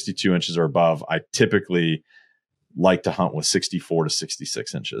 62 inches or above. I typically like to hunt with 64 to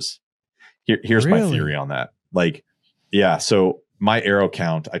 66 inches. Here's my theory on that. Like, yeah. So my arrow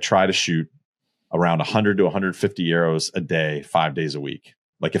count, I try to shoot around 100 to 150 arrows a day, 5 days a week.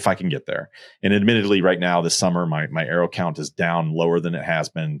 Like if I can get there. And admittedly right now this summer, my arrow count is down lower than it has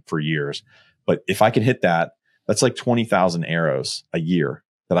been for years. But if I can hit that, that's like 20,000 arrows a year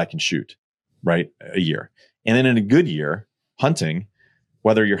that I can shoot, right? A year. And then in a good year, hunting,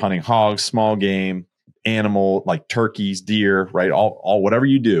 whether you're hunting hogs, small game, animal, like turkeys, deer, right? All whatever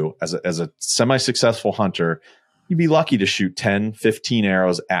you do as a semi-successful hunter, you'd be lucky to shoot 10, 15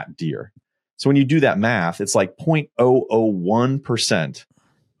 arrows at deer. So when you do that math, it's like 0.001%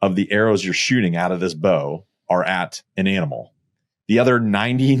 of the arrows you're shooting out of this bow are at an animal. The other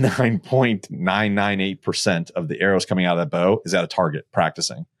 99.998% of the arrows coming out of that bow is at a target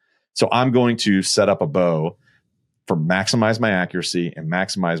practicing. So I'm going to set up a bow for maximize my accuracy and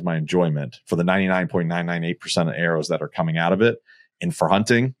maximize my enjoyment for the 99.998% of arrows that are coming out of it. And for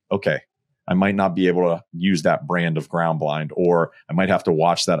hunting, okay, I might not be able to use that brand of ground blind, or I might have to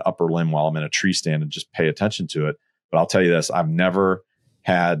watch that upper limb while I'm in a tree stand and just pay attention to it. But I'll tell you this, I've never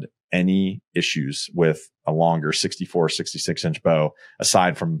had any issues with a longer 64, 66-inch bow,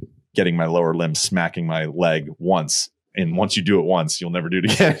 aside from getting my lower limb smacking my leg once. And once you do it once, you'll never do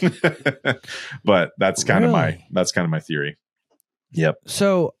it again. But that's kind of my theory. Yep.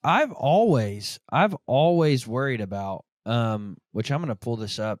 So I've always worried about, which I'm going to pull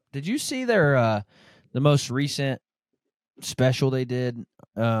this up. Did you see their, the most recent special they did,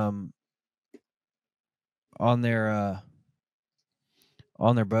 on their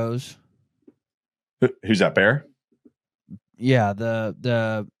bows? Who's that, Bear? Yeah,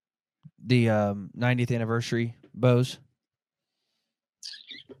 the 90th anniversary bows.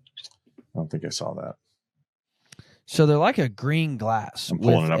 I don't think I saw that. So they're like a green glass. I'm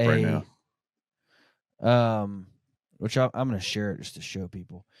pulling it up right now. Which I'm going to share it just to show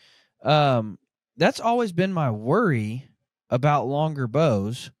people. That's always been my worry about longer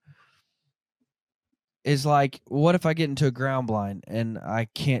bows. Is like, what if I get into a ground blind and I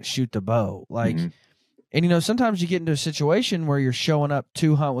can't shoot the bow? Like, and sometimes you get into a situation where you're showing up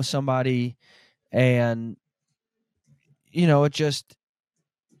to hunt with somebody and, it just,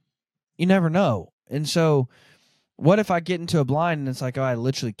 you never know. And so what if I get into a blind and it's like, oh, I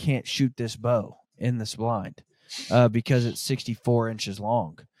literally can't shoot this bow in this blind? because it's 64 inches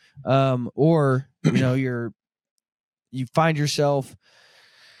long. Or, you find yourself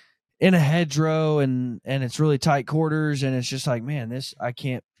in a hedgerow and it's really tight quarters and it's just like, man, I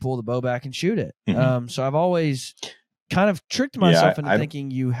can't pull the bow back and shoot it. Mm-hmm. So I've always kind of tricked myself into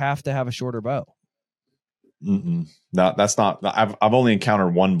thinking you have to have a shorter bow. No, that's not. I've only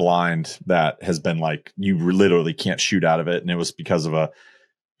encountered one blind that has been like you literally can't shoot out of it, and it was because of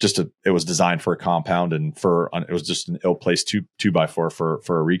it was designed for a compound and it was just an ill-placed 2x4 for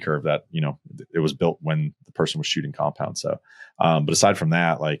a recurve that it was built when the person was shooting compound. So, but aside from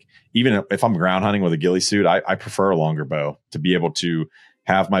that, like even if I'm ground hunting with a ghillie suit, I prefer a longer bow to be able to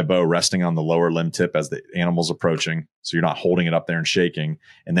have my bow resting on the lower limb tip as the animal's approaching, so you're not holding it up there and shaking,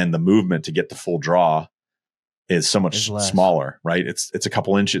 and then the movement to get to full draw is so much smaller, right? It's a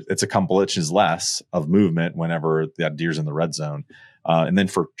couple inches less of movement whenever that deer's in the red zone. And then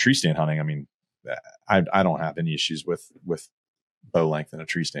for tree stand hunting, I mean, I don't have any issues with bow length in a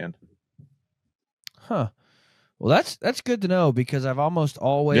tree stand. Huh. Well, that's good to know, because I've almost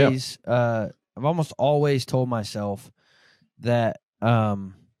always told myself that I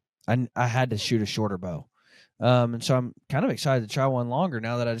had to shoot a shorter bow. And so I'm kind of excited to try one longer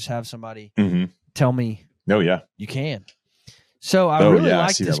now that I just have somebody tell me. Oh yeah, you can. So I really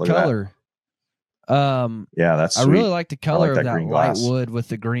like this color. Yeah, that's sweet. I really like the color of that light glass. wood with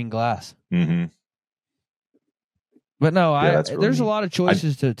the green glass. Mm-hmm. But no, really there's neat. a lot of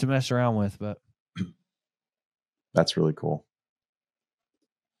choices to mess around with, but that's really cool.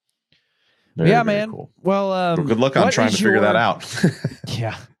 Very man. Cool. Well, good luck on trying to figure that out.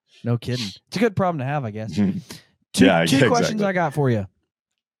 Yeah, no kidding. It's a good problem to have, I guess. Two questions I got for you.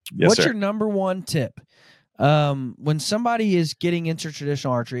 Yes, What's sir. your number one tip? When somebody is getting into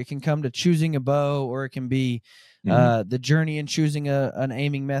traditional archery, it can come to choosing a bow, or it can be the journey in choosing an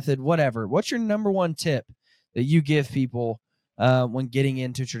aiming method, whatever. What's your number one tip that you give people when getting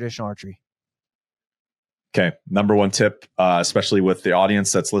into traditional archery? Okay. Number one tip, especially with the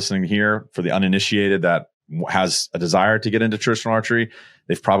audience that's listening here, for the uninitiated that has a desire to get into traditional archery,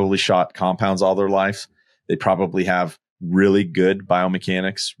 they've probably shot compounds all their life. They probably have really good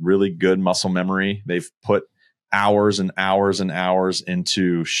biomechanics, really good muscle memory. They've put hours and hours and hours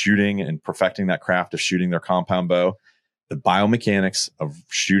into shooting and perfecting that craft of shooting their compound bow. The biomechanics of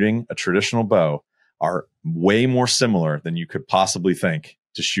shooting a traditional bow are way more similar than you could possibly think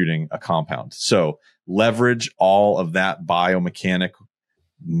to shooting a compound. So leverage all of that biomechanic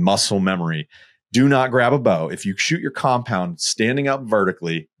muscle memory. Do not grab a bow. If you shoot your compound standing up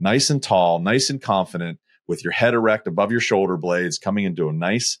vertically, nice and tall, nice and confident, with your head erect above your shoulder blades, coming into a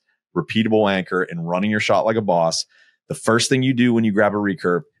nice repeatable anchor and running your shot like a boss, the first thing you do when you grab a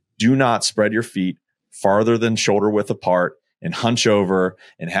recurve, do not spread your feet farther than shoulder width apart and hunch over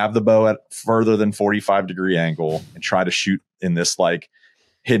and have the bow at further than 45-degree angle and try to shoot in this like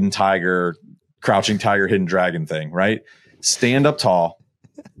hidden tiger, crouching tiger, hidden dragon thing, right? Stand up tall,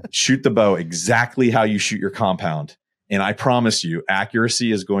 shoot the bow exactly how you shoot your compound. And I promise you,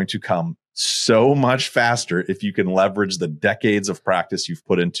 accuracy is going to come so much faster if you can leverage the decades of practice you've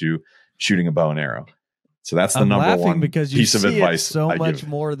put into shooting a bow and arrow. So that's the number one piece of advice. So much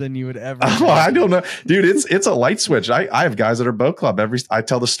more than you would ever. Oh, I don't know, dude. It's a light switch. I have guys at our bow club. I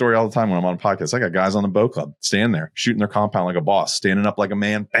tell the story all the time when I'm on podcasts. I got guys on the bow club standing there shooting their compound like a boss, standing up like a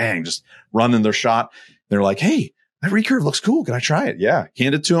man, bang, just running their shot. They're like, "Hey, that recurve looks cool. Can I try it?" Yeah,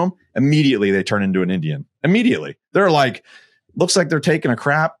 hand it to them. Immediately, they turn into an Indian. Immediately, they're like, looks like they're taking a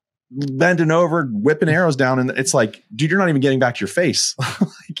crap, bending over, whipping arrows down. And it's like, dude, you're not even getting back to your face.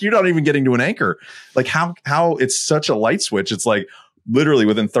 Like, you're not even getting to an anchor. Like how it's such a light switch. It's like literally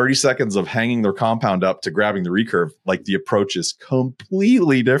within 30 seconds of hanging their compound up to grabbing the recurve, like the approach is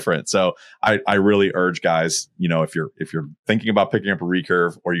completely different. So I really urge guys, if you're thinking about picking up a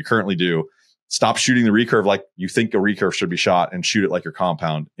recurve, or you currently do, stop shooting the recurve like you think a recurve should be shot and shoot it like your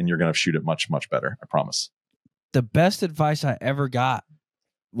compound. And you're going to shoot it much, much better. I promise. The best advice I ever got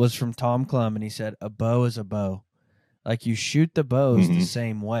was from Tom Clum, and he said, a bow is a bow. Like, you shoot the bows the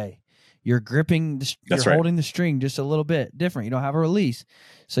same way. You're gripping, you're holding the string just a little bit different. You don't have a release.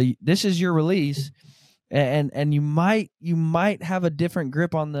 So this is your release. And you might have a different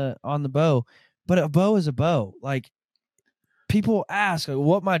grip on the bow, but a bow is a bow. Like, people ask, like,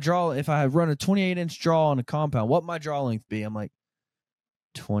 what my draw, if I run a 28-inch draw on a compound, what my draw length be? I'm like,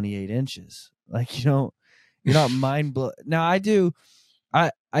 28 inches. Like, you're not mind blown. Now I do.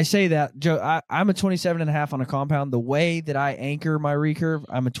 I say that, Joe, I'm a 27.5 on a compound. The way that I anchor my recurve,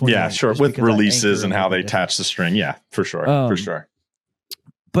 I'm a 28. Yeah, sure. With releases and how they attach the string. Yeah, for sure. For sure.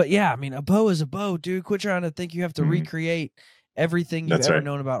 But yeah, I mean, a bow is a bow, dude. Quit trying to think you have to recreate everything you've ever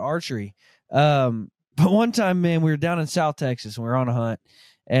known about archery. But one time, man, we were down in South Texas and we were on a hunt.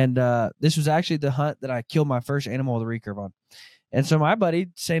 And this was actually the hunt that I killed my first animal with a recurve on. And so my buddy,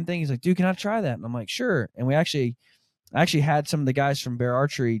 same thing. He's like, dude, can I try that? And I'm like, sure. And we actually had some of the guys from Bear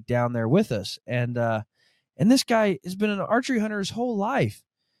Archery down there with us. And this guy has been an archery hunter his whole life.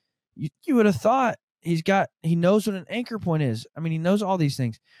 You would have thought he knows what an anchor point is. I mean, he knows all these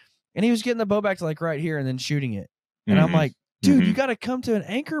things. And he was getting the bow back to like right here and then shooting it. And I'm like, dude, you got to come to an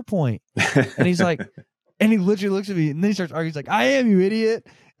anchor point. And he's like, and he literally looks at me and then he starts arguing. He's like, I am, you idiot.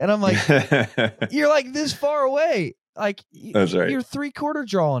 And I'm like, you're like this far away. Like, that's right. You're 3/4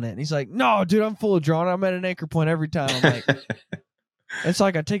 drawing it. And he's like, no, dude, I'm full of drawing. I'm at an anchor point every time. I'm like, it's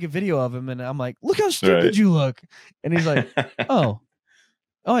like I take a video of him and I'm like, look how stupid you look. And he's like, oh,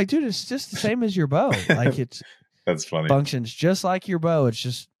 like, dude, it's just the same as your bow. Like, it's that's funny. Functions just like your bow. It's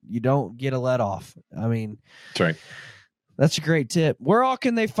just you don't get a let off. I mean, that's right. That's a great tip. Where all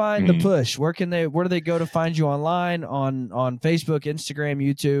can they find the push? Where do they go to find you online on Facebook, Instagram,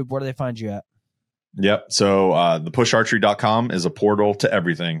 YouTube? Where do they find you at? Yep. So thepusharchery.com is a portal to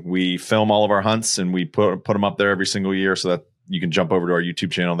everything. We film all of our hunts and we put them up there every single year so that you can jump over to our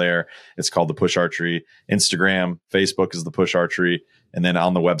YouTube channel there. It's called The Push Archery. Instagram, Facebook is The Push Archery. And then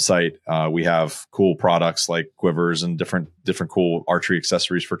on the website, we have cool products like quivers and different cool archery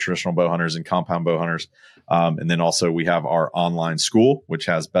accessories for traditional bow hunters and compound bow hunters. And then also we have our online school, which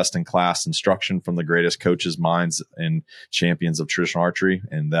has best in class instruction from the greatest coaches, minds, and champions of traditional archery.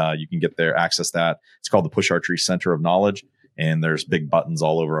 And you can get there, access that. It's called the Push Archery Center of Knowledge. And there's big buttons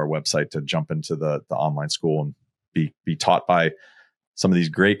all over our website to jump into the online school and be taught by some of these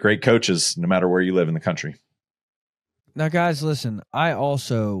great coaches, no matter where you live in the country. Now, guys, listen, I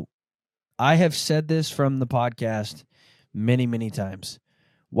have said this from the podcast many, many times.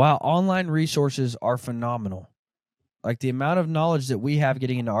 While online resources are phenomenal, like the amount of knowledge that we have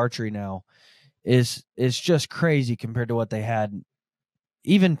getting into archery now is just crazy compared to what they had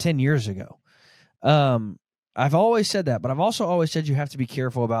even 10 years ago. I've always said that, but I've also always said you have to be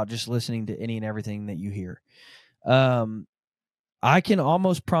careful about just listening to any and everything that you hear. I can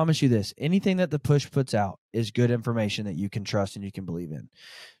almost promise you this. Anything that the Push puts out is good information that you can trust and you can believe in.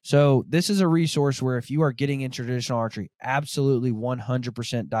 So this is a resource where if you are getting into traditional archery, absolutely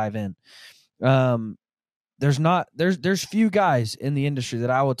 100% dive in. There's few guys in the industry that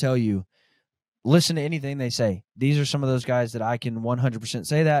I will tell you, listen to anything they say. These are some of those guys that I can 100%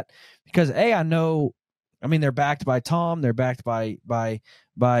 say that because I know, I mean, they're backed by Tom. They're backed by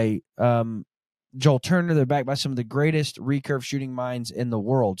Joel Turner. They're backed by some of the greatest recurve shooting minds in the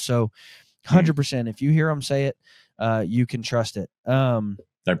world. So 100%, if you hear them say it, you can trust it. I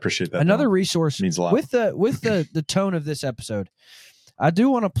appreciate that. Another resource means a lot. with the tone of this episode, I do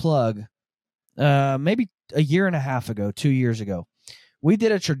want to plug, maybe a year and a half ago, 2 years ago, we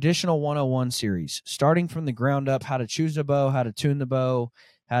did a traditional 101 series, starting from the ground up, how to choose a bow, how to tune the bow,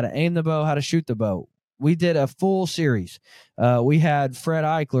 how to aim the bow, how to shoot the bow. We did a full series. We had Fred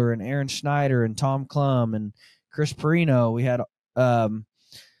Eichler and Aaron Schneider and Tom Klum and Chris Perino. We had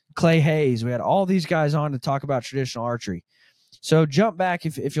Clay Hayes. We had all these guys on to talk about traditional archery. So jump back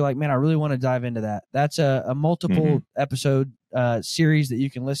if you're like, man, I really want to dive into that. That's a multiple episode series that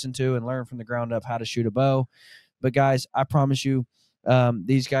you can listen to and learn from the ground up how to shoot a bow. But guys, I promise you,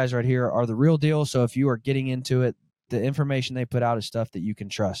 these guys right here are the real deal. So if you are getting into it, the information they put out is stuff that you can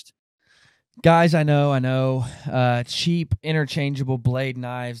trust. Guys, I know. Cheap, interchangeable blade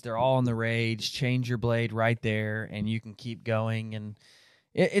knives, they're all on the rage. Change your blade right there, and you can keep going. And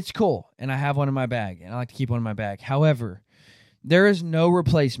it's cool, and I have one in my bag, and I like to keep one in my bag. However, there is no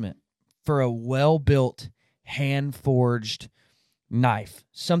replacement for a well-built, hand-forged knife.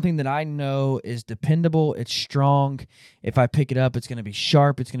 Something that I know is dependable, it's strong. If I pick it up, it's going to be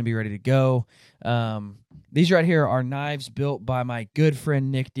sharp, it's going to be ready to go. These right here are knives built by my good friend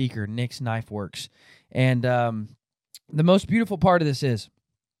Nick Deeker, Nick's Knife Works. And the most beautiful part of this is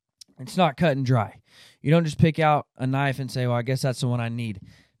it's not cut and dry. You don't just pick out a knife and say, well, I guess that's the one I need.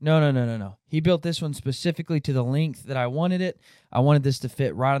 No. He built this one specifically to the length that I wanted it. I wanted this to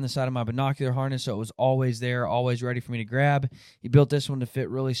fit right on the side of my binocular harness, so it was always there, always ready for me to grab. He built this one to fit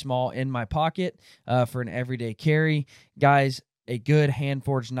really small in my pocket for an everyday carry. Guys, a good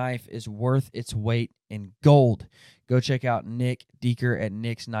hand-forged knife is worth its weight in gold. Go check out Nick Deeker at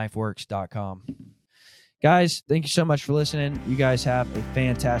nicksknifeworks.com. Guys, thank you so much for listening. You guys have a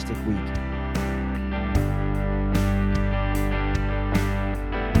fantastic week.